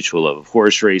share a mutual love of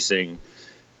horse racing.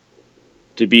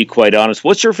 To be quite honest,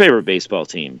 what's your favorite baseball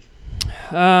team?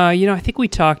 I think we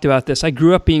talked about this. I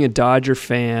grew up being a Dodger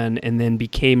fan and then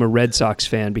became a Red Sox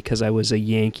fan because I was a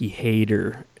Yankee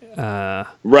hater.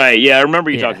 Right, yeah, I remember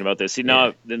you talking about this. See,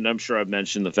 now I'm sure I've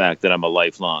mentioned the fact that I'm a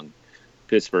lifelong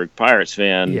Pittsburgh Pirates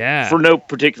fan for no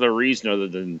particular reason other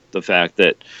than the fact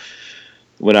that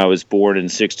when I was born in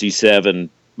 1967,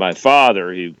 my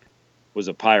father, who was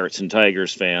a Pirates and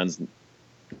Tigers fan,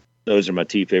 those are my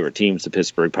two favorite teams, the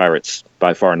Pittsburgh Pirates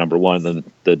by far number one, then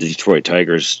the Detroit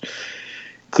Tigers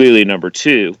clearly number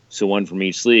two, so one from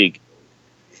each league.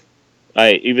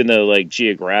 Even though like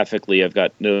geographically I've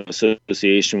got no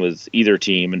association with either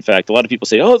team. In fact, a lot of people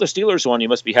say, "Oh, the Steelers won. You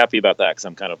must be happy about that." Because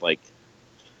I'm kind of like,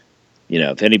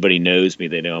 if anybody knows me,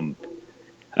 they know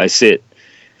I sit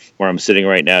where I'm sitting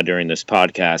right now during this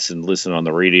podcast and listen on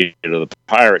the radio to the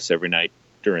Pirates every night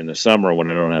during the summer when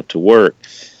I don't have to work.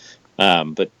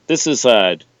 But this is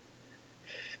I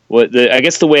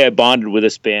guess the way I bonded with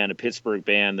this band, a Pittsburgh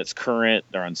band that's current.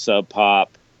 They're on Sub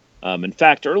Pop. In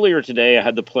fact, earlier today, I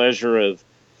had the pleasure of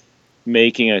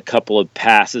making a couple of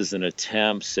passes and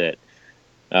attempts at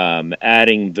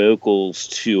adding vocals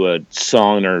to a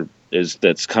song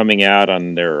that's coming out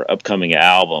on their upcoming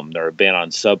album. They're a band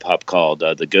on Sub Pop called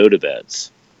the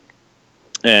Go-To-Beds.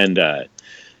 And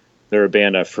they're a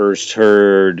band I first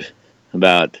heard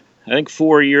about, I think,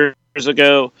 4 years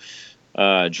ago.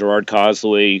 Gerard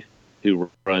Cosley, who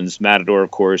runs Matador,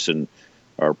 of course, and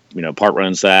part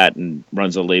runs that and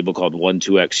runs a label called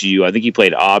 12XU. I think he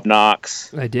played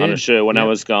Obnox on a show when I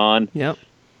was gone. Yep.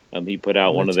 He put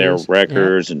out one of their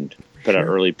records and put out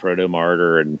early Proto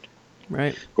Martyr, and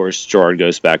of course Gerard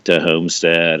goes back to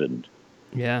Homestead and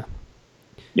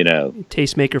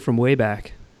tastemaker from way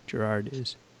back. Gerard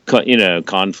is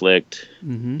Conflict.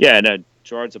 Mm-hmm. Yeah, no,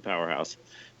 Gerard's a powerhouse.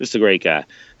 Just a great guy.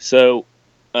 So,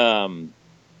 but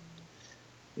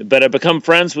I've become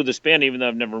friends with this band, even though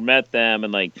I've never met them.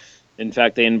 And in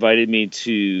fact, they invited me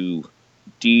to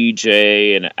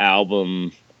DJ an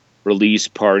album release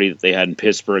party that they had in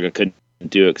Pittsburgh. I couldn't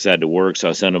do it because I had to work, so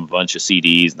I sent them a bunch of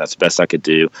CDs, and that's the best I could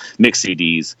do, mixed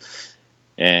CDs.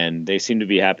 And they seem to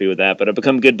be happy with that. But I've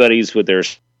become good buddies with their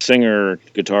singer,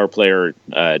 guitar player,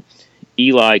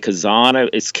 Eli Kazan.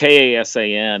 It's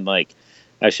Kasan. I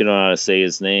actually don't know how to say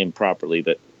his name properly,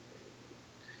 but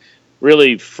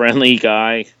really friendly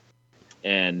guy.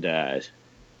 And I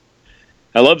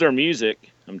love their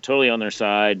music. I'm totally on their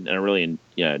side, and I really,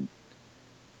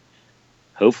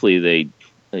 hopefully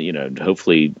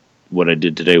hopefully what I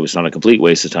did today was not a complete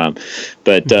waste of time.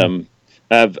 But I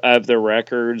have their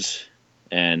records,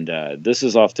 and this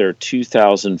is off their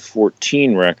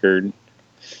 2014 record,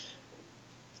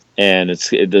 and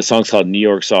the song's called New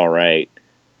York's All Right.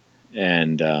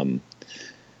 And well,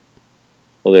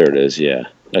 there it is. Yeah.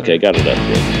 Okay, got it up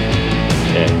here.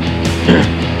 Yeah.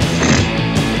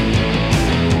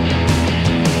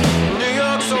 New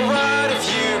York's alright if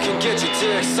you can get your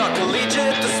dick sucked.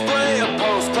 Collegiate display of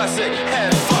post-classic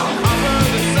head fuck. I've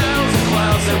heard the sounds of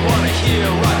clouds they wanna hear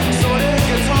right. So it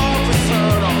gets hard to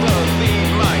turn off the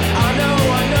lead mic. I know.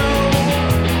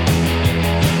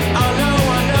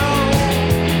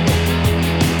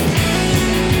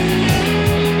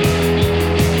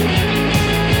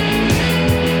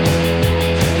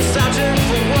 Searching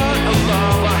for what a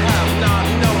love I have.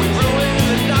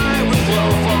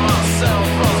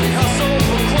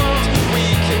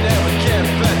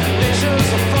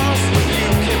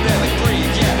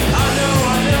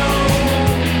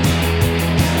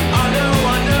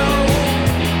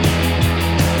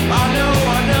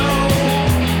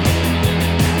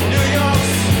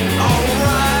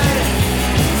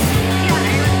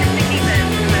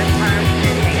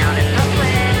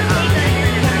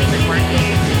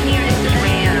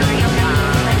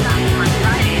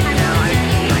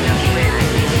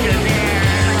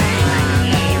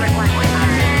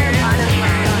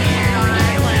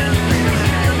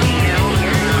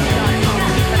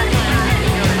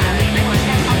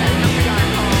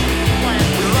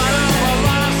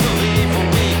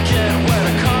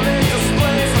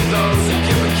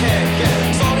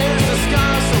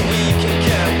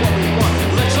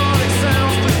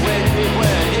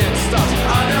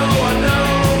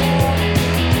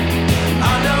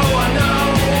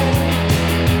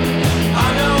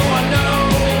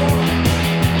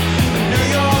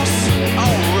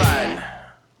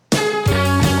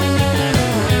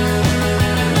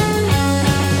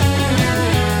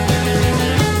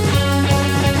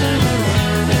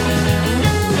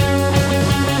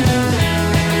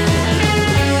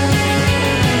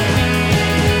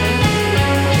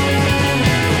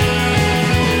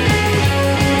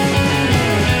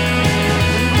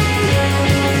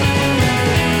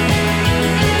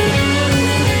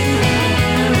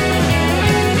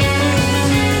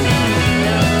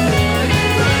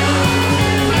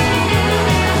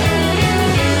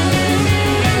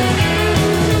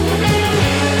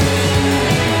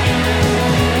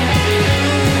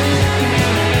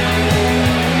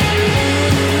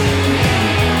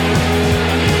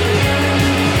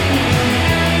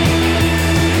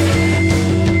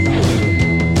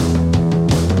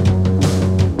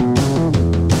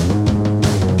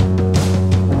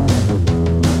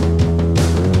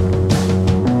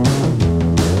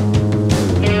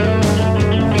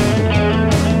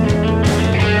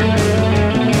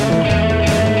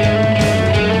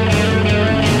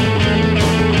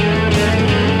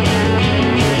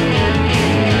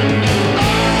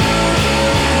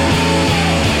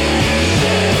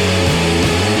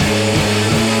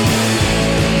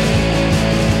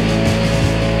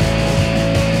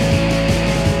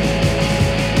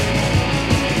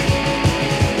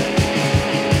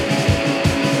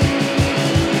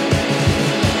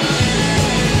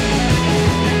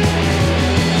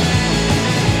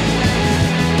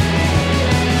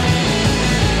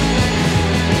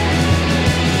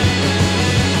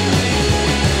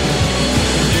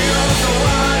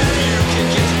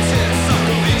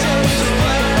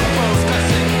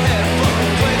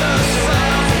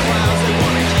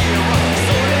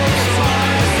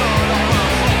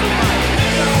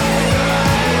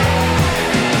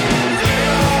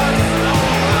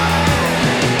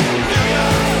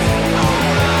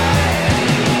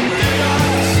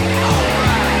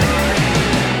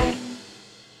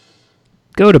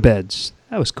 Go to Beds.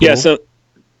 That was cool. So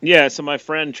my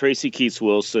friend Tracy Keats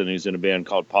Wilson, who's in a band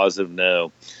called Positive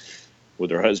No, with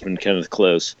her husband Kenneth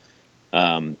Close,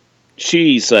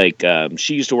 she's like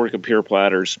she used to work at Pure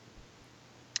Platters,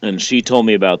 and she told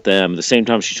me about them the same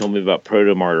time she told me about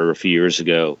Proto Martyr a few years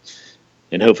ago,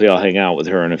 and hopefully I'll hang out with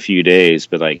her in a few days.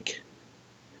 But like,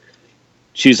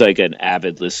 she's like an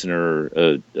avid listener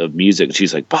of music.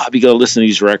 She's like, Bob, you gotta listen to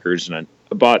these records, and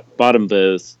I bought them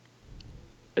both.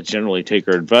 I generally take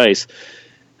her advice,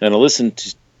 and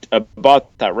I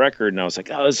bought that record, and I was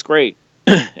like, oh, that's great.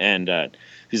 And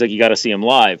he's like, you got to see them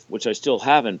live, which I still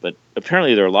haven't, but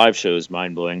apparently their live show is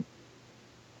mind-blowing.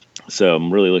 So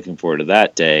I'm really looking forward to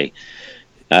that day.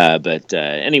 But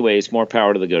anyways, more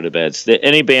power to the Go to Beds.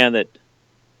 Any band that,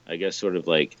 I guess, sort of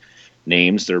like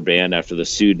names their band after the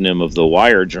pseudonym of the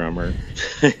Wire drummer.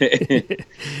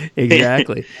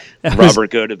 Exactly.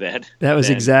 Robert Go to Bed. That was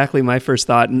exactly my first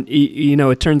thought. And,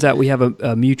 it turns out we have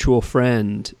a mutual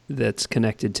friend that's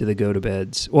connected to the Go to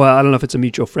Beds. Well, I don't know if it's a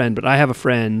mutual friend, but I have a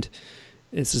friend.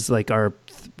 This is like our,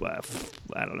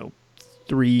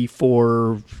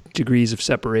 3-4 degrees of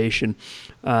separation.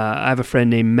 I have a friend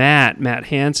named Matt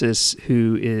Hansis,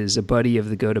 who is a buddy of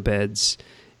the Go to Beds.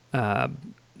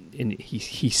 And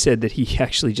he said that he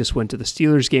actually just went to the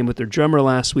Steelers game with their drummer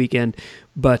last weekend.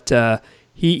 But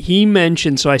he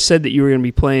mentioned, so I said that you were going to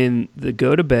be playing the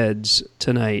Go to Beds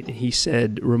tonight. And he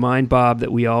said, remind Bob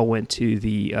that we all went to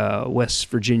the West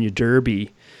Virginia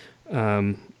Derby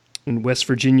and West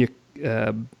Virginia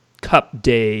Cup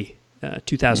Day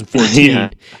 2014. Yeah.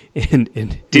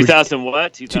 And 2000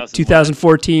 what?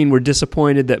 2014, we're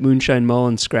disappointed that Moonshine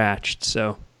Mullen scratched.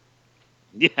 So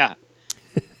yeah.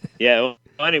 Yeah.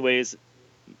 Well, anyways,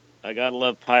 I gotta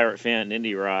love pirate fan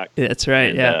indie rock. That's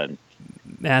right. And,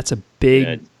 Matt's a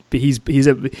big.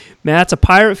 Matt's a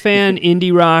pirate fan,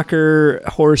 indie rocker,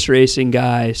 horse racing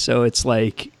guy. So it's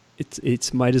like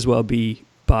it's might as well be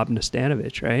Bob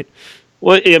Nastanovich, right?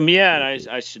 Well, yeah. And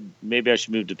I should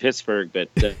move to Pittsburgh, but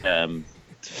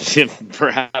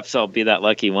perhaps I'll be that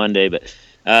lucky one day. But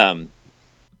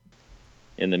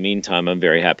in the meantime, I'm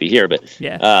very happy here. But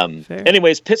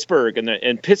anyways, Pittsburgh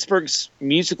and Pittsburgh's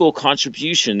musical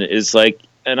contribution is like,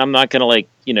 and I'm not gonna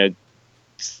I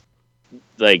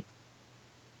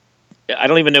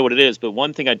don't even know what it is, but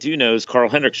one thing I do know is Carl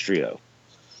Hendricks Trio.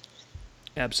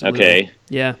 Absolutely. Okay.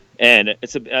 Yeah. And I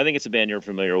think it's a band you're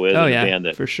familiar with. Oh, a yeah, band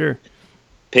that for sure.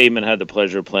 Pavement had the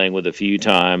pleasure of playing with a few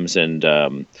times,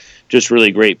 and just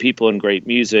really great people and great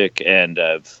music. And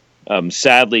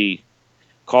sadly,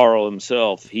 Carl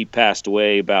himself, he passed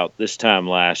away about this time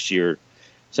last year,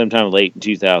 sometime late in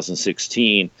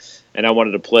 2016. And I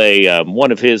wanted to play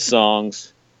one of his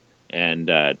songs, and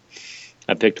I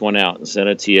picked one out and sent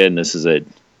it to you. And this is a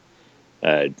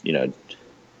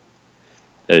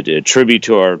tribute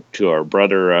to our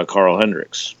brother Carl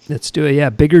Hendricks. Let's do it. Yeah,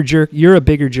 bigger jerk. You're a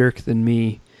bigger jerk than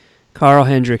me, Carl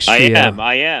Hendricks Trio.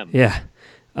 I am. Yeah.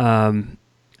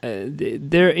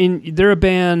 They're a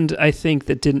band I think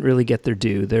that didn't really get their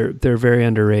due. They're very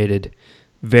underrated.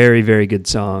 Very, very good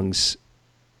songs.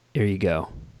 Here you go.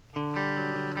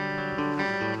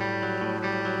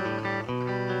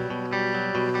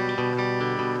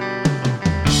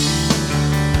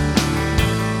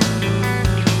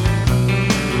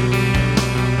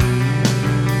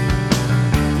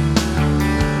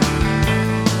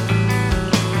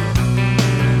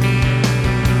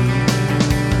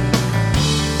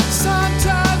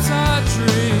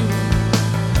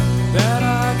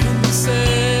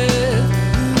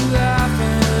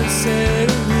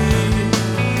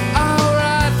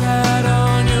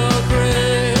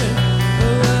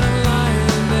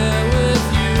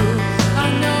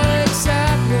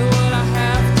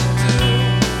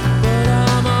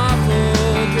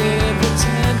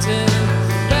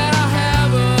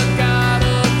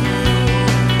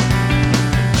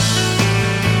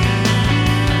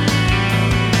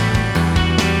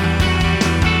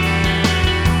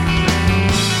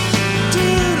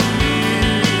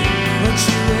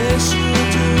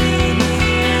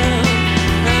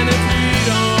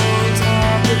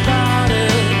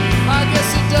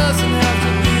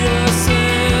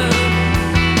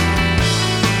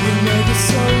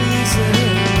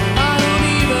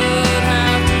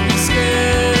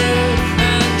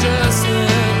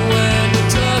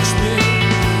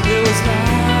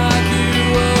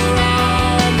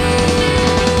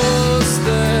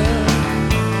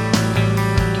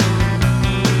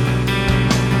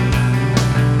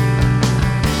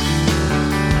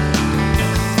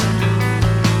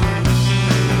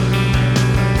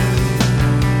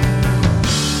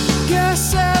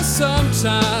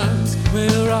 Sometimes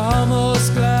we're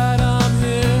almost glad I'm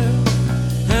here,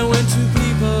 and when two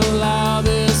people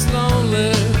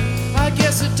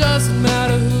doesn't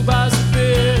matter who buys the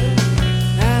beer.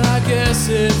 And I guess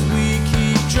if we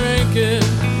keep drinking,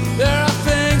 there are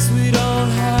things we don't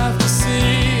have to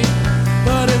see.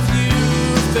 But if you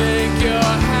think you're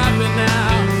happy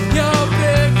now, you're a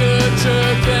bigger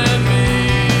jerk than me.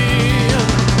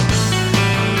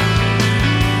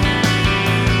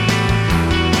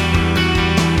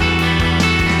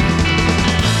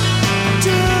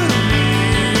 Do to me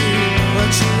what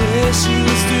you wish you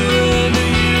was doing to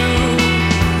you.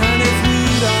 And if we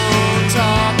don't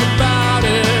talk about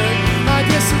it, I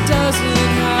guess it doesn't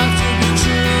have to be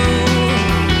true.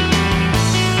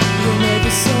 You make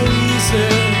it so easy,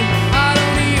 I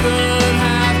don't even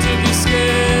have to be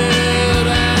scared.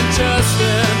 And just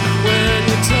then, when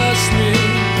you touched me,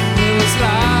 it was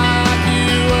like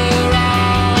you were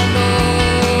almost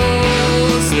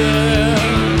there.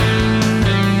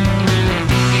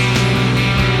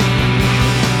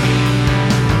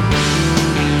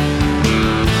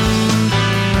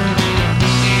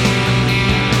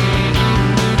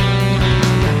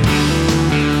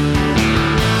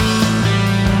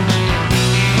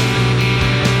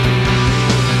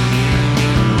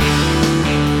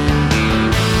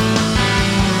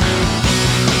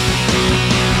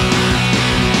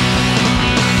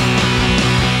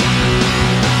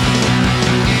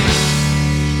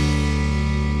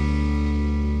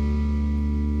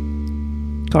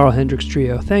 Carl Hendricks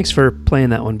Trio. Thanks for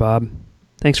playing that one, Bob.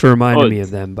 Thanks for reminding me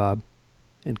of them, Bob.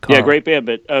 And Carl. Yeah, great band.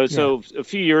 But so a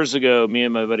few years ago, me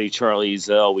and my buddy Charlie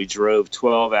Zell, we drove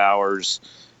 12 hours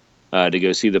to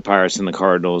go see the Pirates and the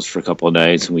Cardinals for a couple of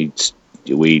nights. And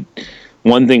we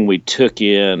one thing we took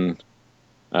in,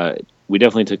 we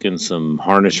definitely took in some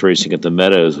harness racing at the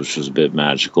Meadows, which was a bit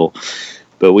magical.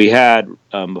 But we had,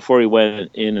 before we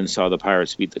went in and saw the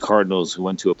Pirates beat the Cardinals, we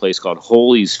went to a place called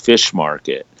Holy's Fish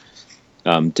Market.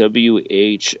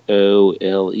 WHOLEY''S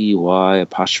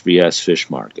Fish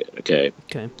Market. Okay.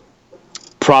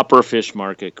 Proper fish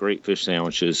market, great fish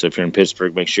sandwiches. So if you're in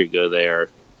Pittsburgh, make sure you go there.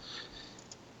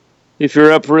 If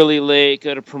you're up really late,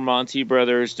 go to Primanti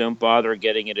Brothers. Don't bother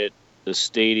getting it at the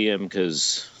stadium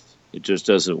because it just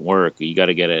doesn't work. You got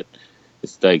to get it.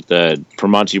 It's like the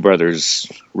Primanti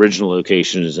Brothers' original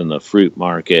location is in the fruit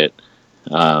market.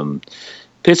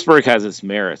 Pittsburgh has its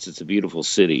merits. It's a beautiful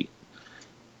city.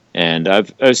 And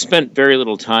I've spent very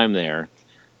little time there.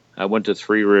 I went to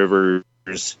Three Rivers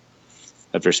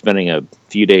after spending a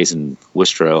few days in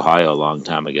Worcester, Ohio, a long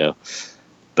time ago.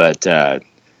 But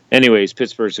anyways,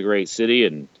 Pittsburgh's a great city,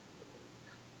 and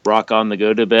rock on the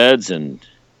go-to-beds, and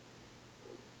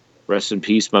rest in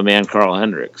peace, my man Carl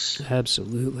Hendricks.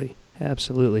 Absolutely. Well,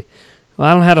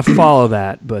 I don't know how to follow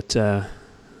that, but I'm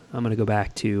going to go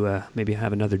back to maybe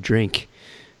have another drink.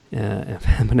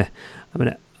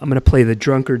 I'm gonna play the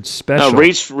Drunkard Special. No,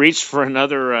 reach for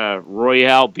another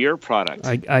Royale beer product.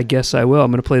 I guess I will. I'm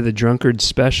gonna play the Drunkard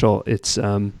Special. It's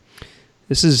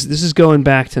this is going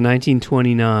back to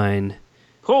 1929.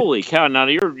 Holy cow! Now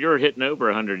you're hitting over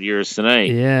 100 years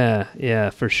tonight. Yeah,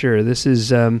 for sure. This is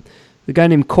the guy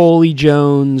named Coley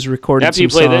Jones recorded After you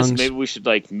some play songs. this, maybe we should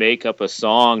make up a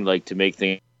song to make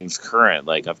things current.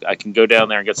 I can go down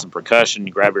there and get some percussion.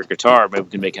 You grab your guitar. Maybe we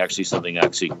can make something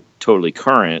totally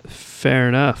current. Fair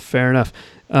enough.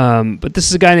 But this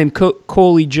is a guy named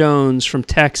Coley Jones from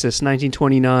Texas,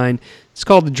 1929. It's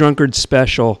called the Drunkard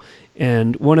Special.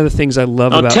 And one of the things I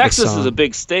love about Texas the song, is a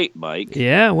big state, Mike.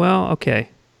 Yeah, well, okay.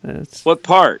 What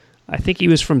part? I think he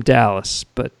was from Dallas,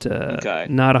 but okay.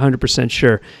 Not 100%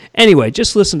 sure. Anyway,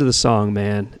 just listen to the song,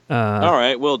 man. All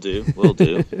right, we'll do.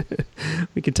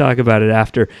 We can talk about it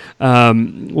after.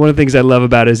 One of the things I love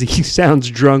about it is he sounds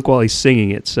drunk while he's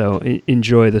singing it, so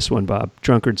enjoy this one, Bob.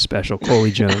 Drunkard Special,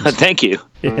 Coley Jones. Thank you.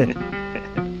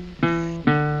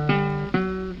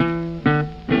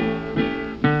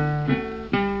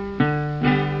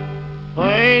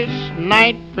 First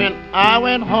night when I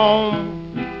went home,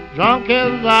 drunk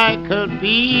as I could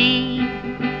be,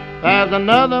 there's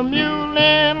another mule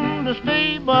in the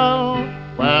stable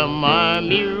where my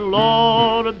mule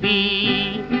ought to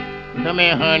be. Come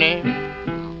here, honey.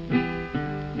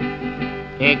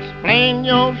 Explain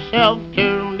yourself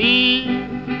to me.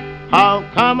 How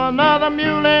come another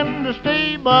mule in the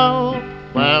stable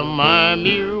where my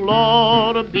mule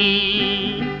ought to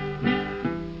be?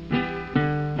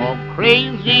 Or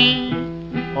crazy,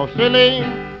 or silly,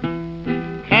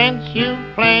 can't you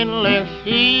plainly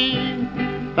see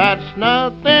that's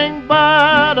nothing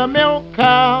but a milk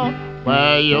cow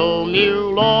where your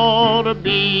mule ought to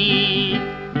be?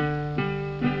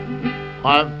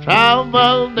 I've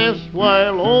traveled this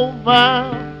world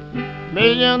over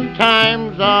 1,000,000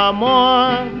 times or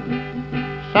more,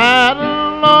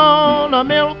 saddled on a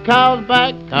milk cow's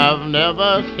back I've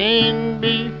never seen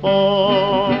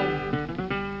before.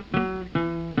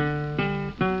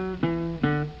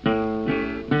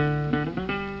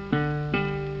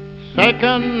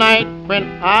 Second night when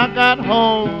I got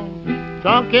home,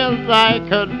 drunk as I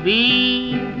could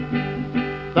be,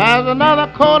 there's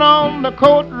another coat on the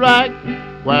coat rack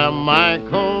where my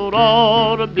coat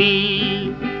ought to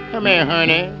be. Come here,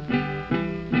 honey.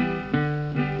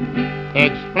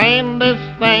 Explain this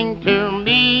thing to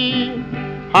me.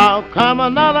 How come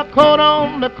another coat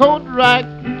on the coat rack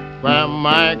where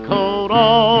my coat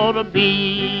ought to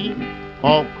be?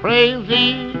 Oh,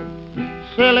 crazy,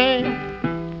 silly,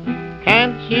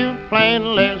 can't you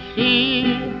plainly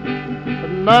see?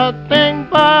 Nothing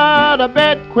but a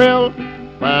bed quilt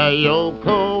where your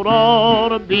coat ought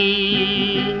to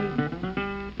be.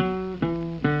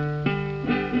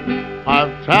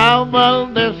 I've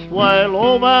traveled this world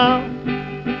over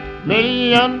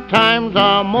 1,000,000 times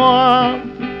or more.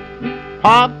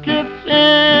 Pockets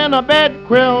in a bed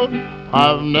quilt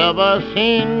I've never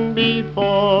seen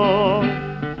before.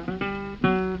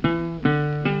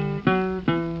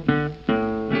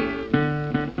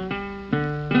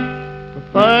 The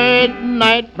third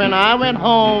night when I went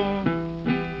home,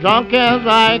 drunk as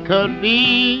I could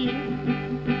be,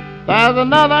 there's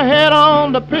another head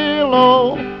on the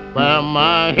pillow where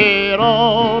my head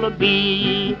ought to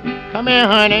be. Come here,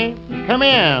 honey, come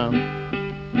here.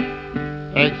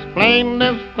 Explain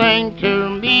this thing to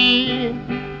me.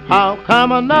 How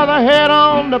come another head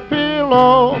on the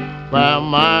pillow where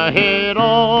my head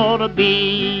ought to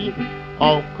be?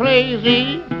 Oh,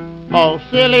 crazy, oh,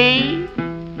 silly,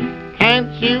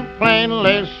 can't you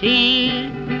plainly see?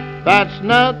 That's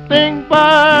nothing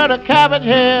but a cabbage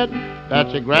head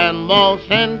that your grandma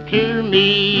sent to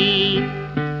me.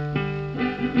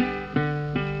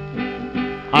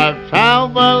 I've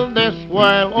traveled this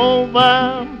world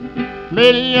over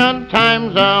 1,000,000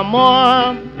 times or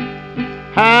more.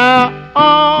 Hair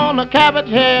on a cabbage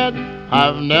head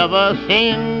I've never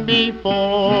seen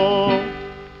before.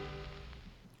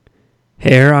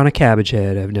 Hair on a cabbage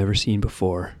head I've never seen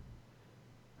before.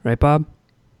 Right, Bob?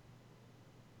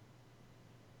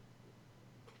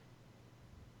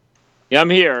 Yeah, I'm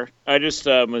here. I just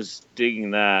was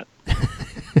digging that.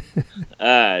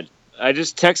 I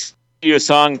just texted you a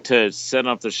song to send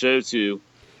off the show to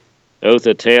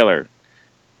Otha Taylor.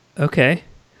 Okay.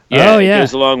 Yeah, oh, it yeah.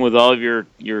 goes along with all of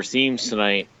your themes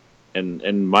tonight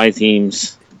and my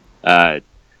themes.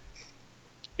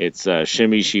 It's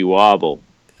Shimmy She Wobble.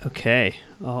 Okay.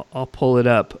 I'll pull it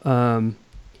up.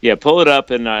 Yeah, pull it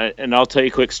up and I'll tell you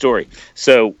a quick story.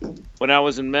 So when I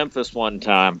was in Memphis one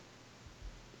time,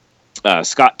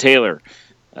 Scott Taylor,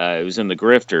 who was in the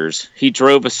Grifters, he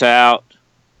drove us out.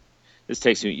 This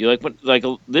takes me,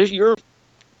 your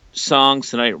songs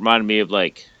tonight reminded me of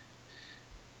like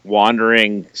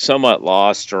wandering somewhat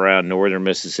lost around northern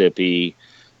Mississippi,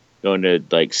 going to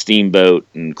like Steamboat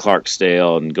and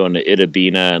Clarksdale and going to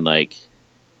Itabena and like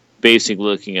basically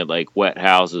looking at like wet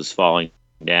houses falling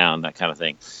down, that kind of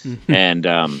thing. And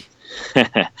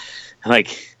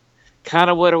like kind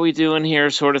of what are we doing here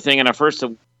sort of thing. And I first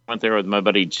went there with my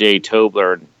buddy Jay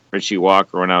Tobler and Richie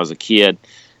Walker when I was a kid.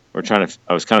 I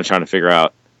was kind of trying to figure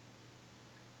out,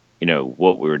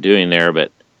 what we were doing there,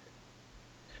 but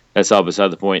that's all beside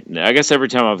the point. And I guess every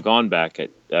time I've gone back,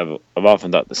 I've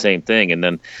often thought the same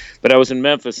thing. But I was in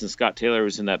Memphis and Scott Taylor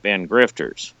was in that band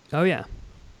Grifters. Oh yeah.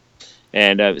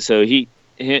 And so he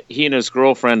and his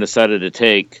girlfriend decided to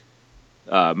take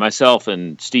myself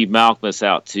and Steve Malkmus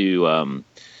out to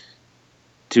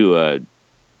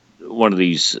one of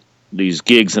these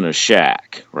gigs in a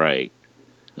shack, right?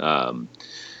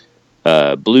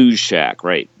 Blues Shack,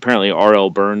 right? Apparently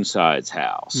R.L. Burnside's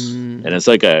house. And it's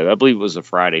like I believe it was a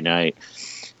Friday night,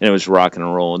 and it was rock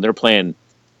and roll. And they're playing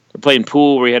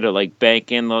pool where you had to like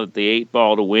bank in the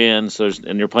 8-ball to win.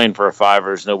 And you're playing for a $5.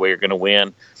 There's no way you're going to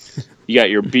win. You got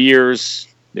your beers.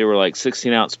 They were like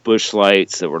 16-ounce Busch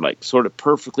Lights that were like sort of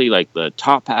perfectly, like the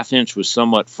top half-inch was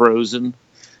somewhat frozen.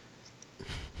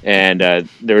 And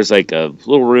there was like a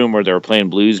little room where they were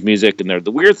playing blues music. And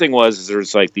the weird thing was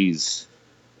there's like these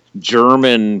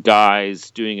German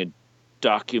guys doing a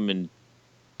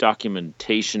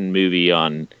documentation movie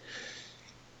on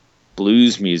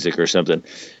blues music or something.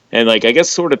 And like, I guess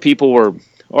sort of people were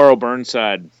R.L.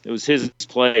 Burnside. It was his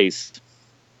place.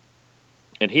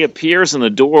 And he appears in the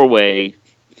doorway,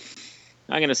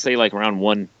 I'm going to say like around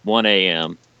 1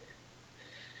 a.m.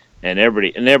 And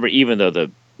everybody, even though the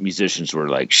musicians were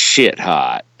like shit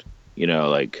hot,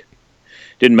 like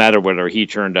didn't matter whether he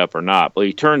turned up or not, but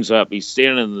he turns up, he's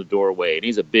standing in the doorway and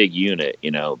he's a big unit,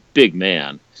 big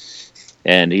man.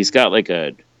 and he's got like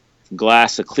a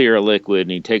glass of clear liquid,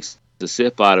 and he takes a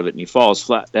sip out of it, and he falls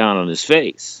flat down on his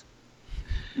face.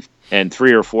 And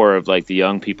 3 or 4 of like the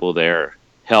young people there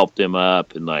helped him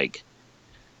up, and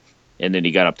then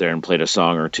he got up there and played a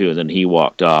song or two, and then he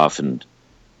walked off, and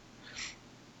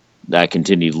I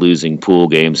continued losing pool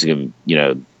games,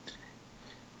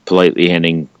 politely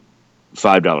handing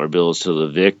 $5 bills to the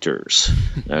victors.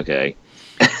 Okay.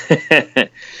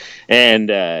 and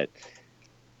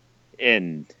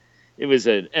it was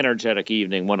an energetic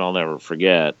evening, one I'll never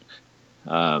forget.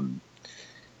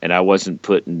 And I wasn't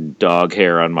putting dog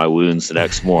hair on my wounds the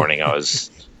next morning. I was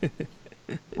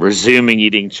resuming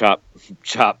eating chopped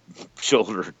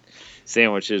shoulder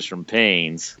sandwiches from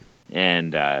Payne's.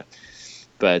 And,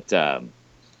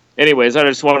 anyways, I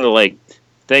just wanted to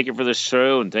thank you for this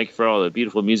show, and thank you for all the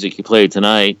beautiful music you played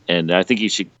tonight. And I think you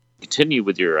should continue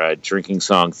with your drinking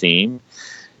song theme.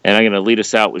 And I'm going to lead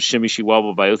us out with Shimmy She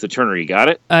Wobble by Otha Turner. You got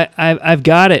it? I've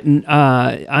got it, and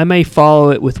I may follow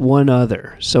it with one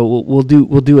other. So we'll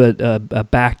do a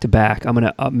back to back. I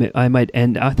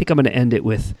think I'm gonna end it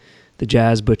with the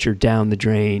Jazz Butcher, Down the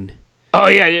Drain. Oh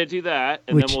yeah, do that,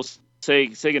 and then we'll say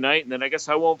goodnight. And then I guess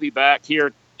I won't be back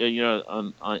here,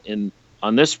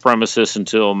 on this premises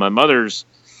until my mother's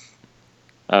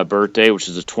birthday, which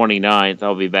is the 29th.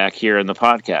 I'll be back here in the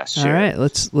podcast chair. All right,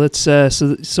 let's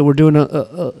so we're doing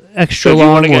a extra so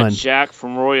long one. If you want one. to get Jack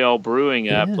from Royale Brewing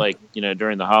up,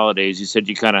 during the holidays, you said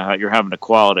you're having a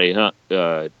quality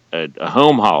a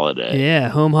home holiday. Yeah,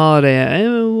 home holiday.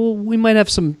 We might have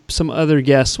some other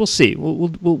guests. We'll see.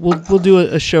 We'll do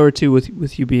a show or two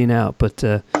with you being out,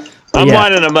 but. I'm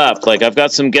lining them up. I've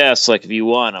got some guests. If you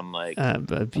want, I'm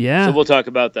yeah. So we'll talk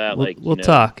about that. We'll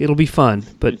talk. It'll be fun,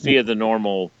 but via the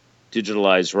normal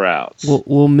digitalized routes.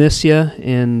 We'll miss you,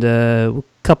 and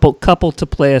couple to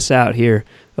play us out here.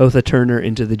 Otha Turner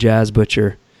into the Jazz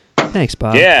Butcher. Thanks,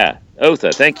 Bob. Yeah,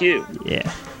 Otha. Thank you.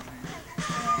 Yeah.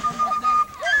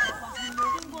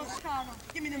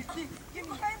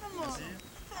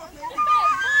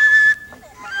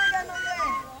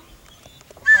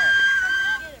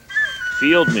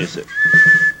 Field music.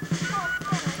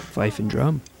 Fife and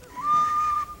drum.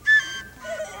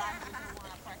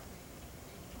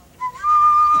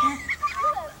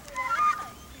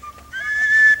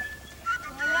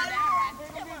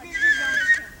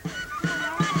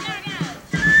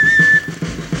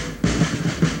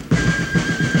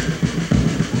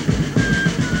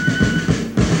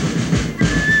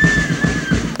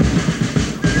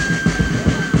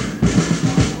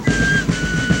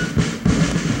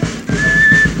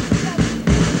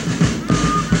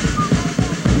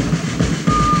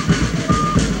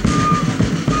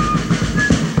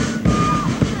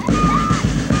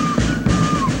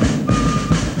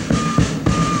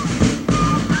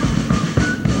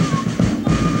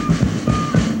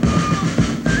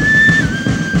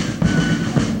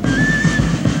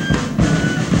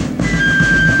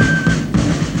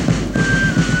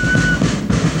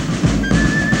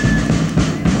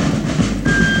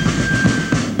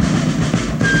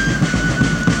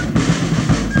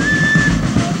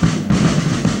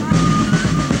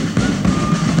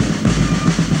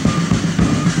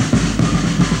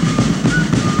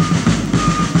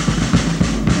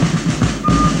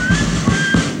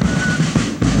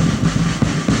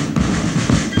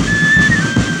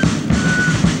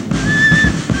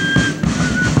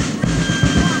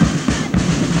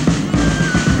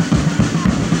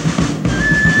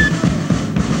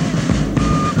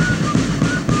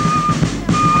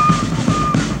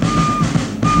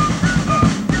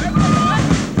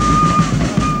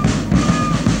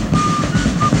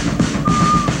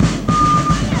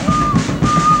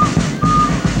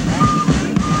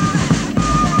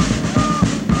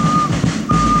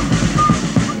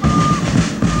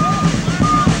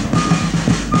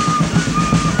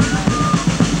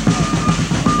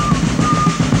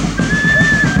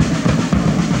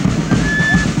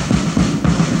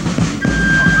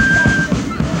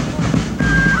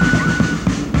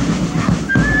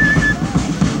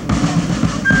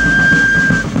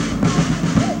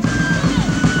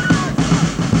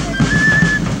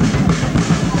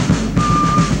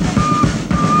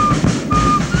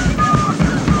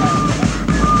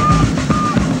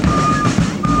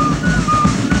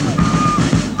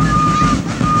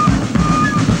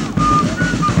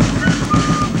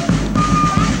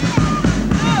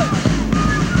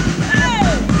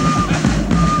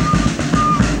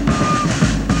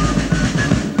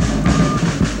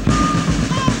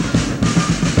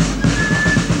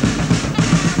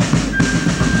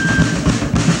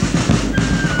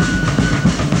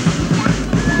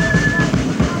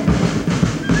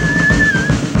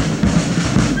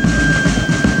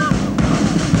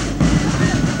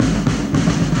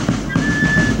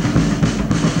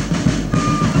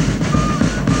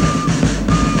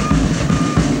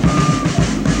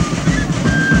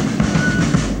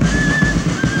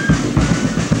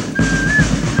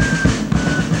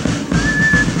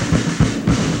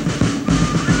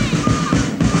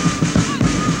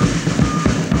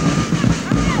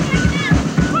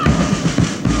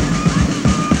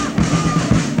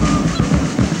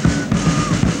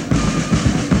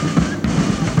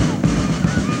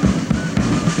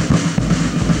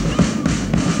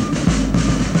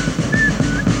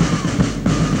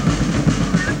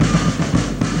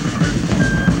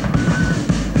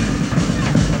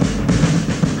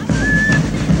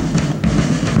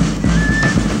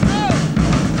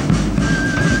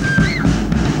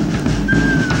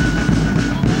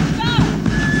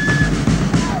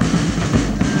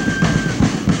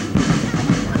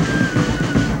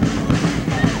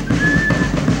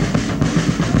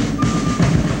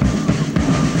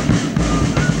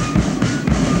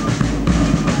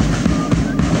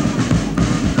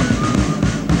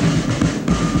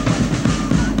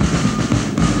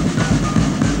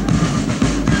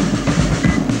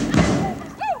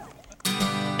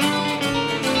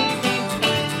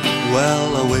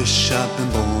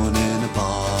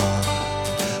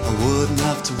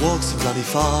 walk so bloody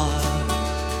far.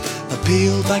 I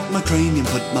peeled back my cranium,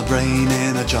 put my brain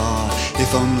in a jar.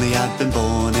 If only I'd been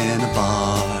born in a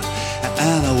bar.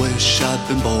 And I wish I'd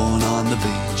been born on the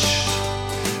beach,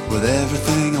 with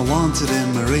everything I wanted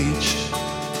in my reach.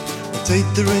 I'd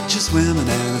date the richest women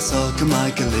and I'd suck 'em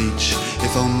like a leech.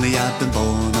 If only I'd been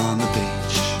born on the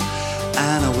beach.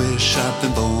 And I wish I'd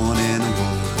been born in a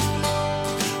wood.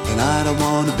 And I don't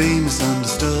wanna be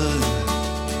misunderstood,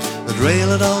 but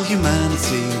rail at all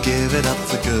humanity and give it up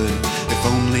for good. If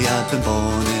only I'd been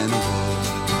born in a wood.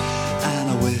 And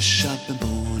I wish I'd been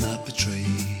born up a tree.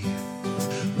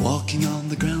 Walking on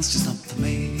the ground's just not for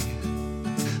me.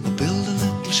 I'll build a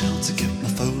little shelter, get my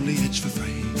foliage for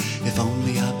free. If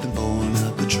only I'd been born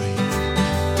up a tree.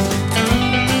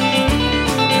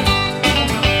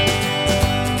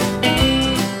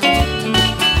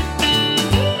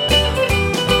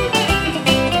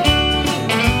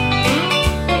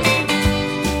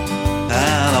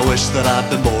 And I wish that I'd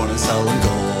been born in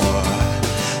Selangor.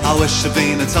 I wish I'd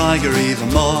been a tiger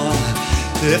even more.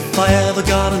 If I ever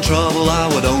got in trouble, I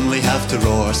would only have to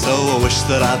roar. So I wish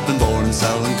that I'd been born in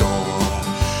Selangor.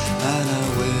 And I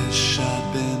wish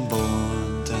I'd been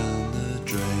born down the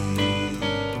drain.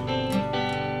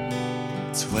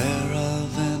 It's where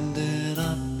I've ended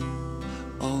up,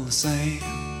 all the same.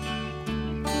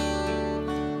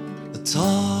 I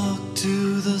talk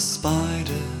to the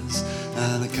spiders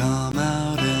and I come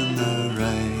out in the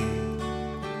rain.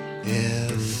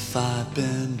 If I'd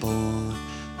been born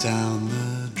down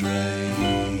the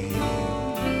drain,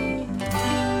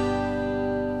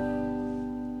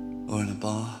 or in a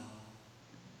bar.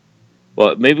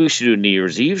 Well, maybe we should do a New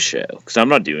Year's Eve show, because I'm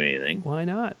not doing anything. Why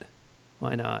not?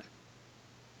 Why not?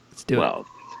 Let's do it. Well,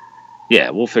 yeah,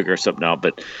 we'll figure something out.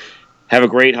 But have a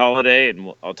great holiday,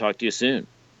 and I'll talk to you soon.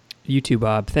 You too,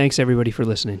 Bob. Thanks, everybody, for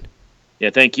listening.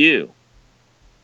 Yeah, thank you.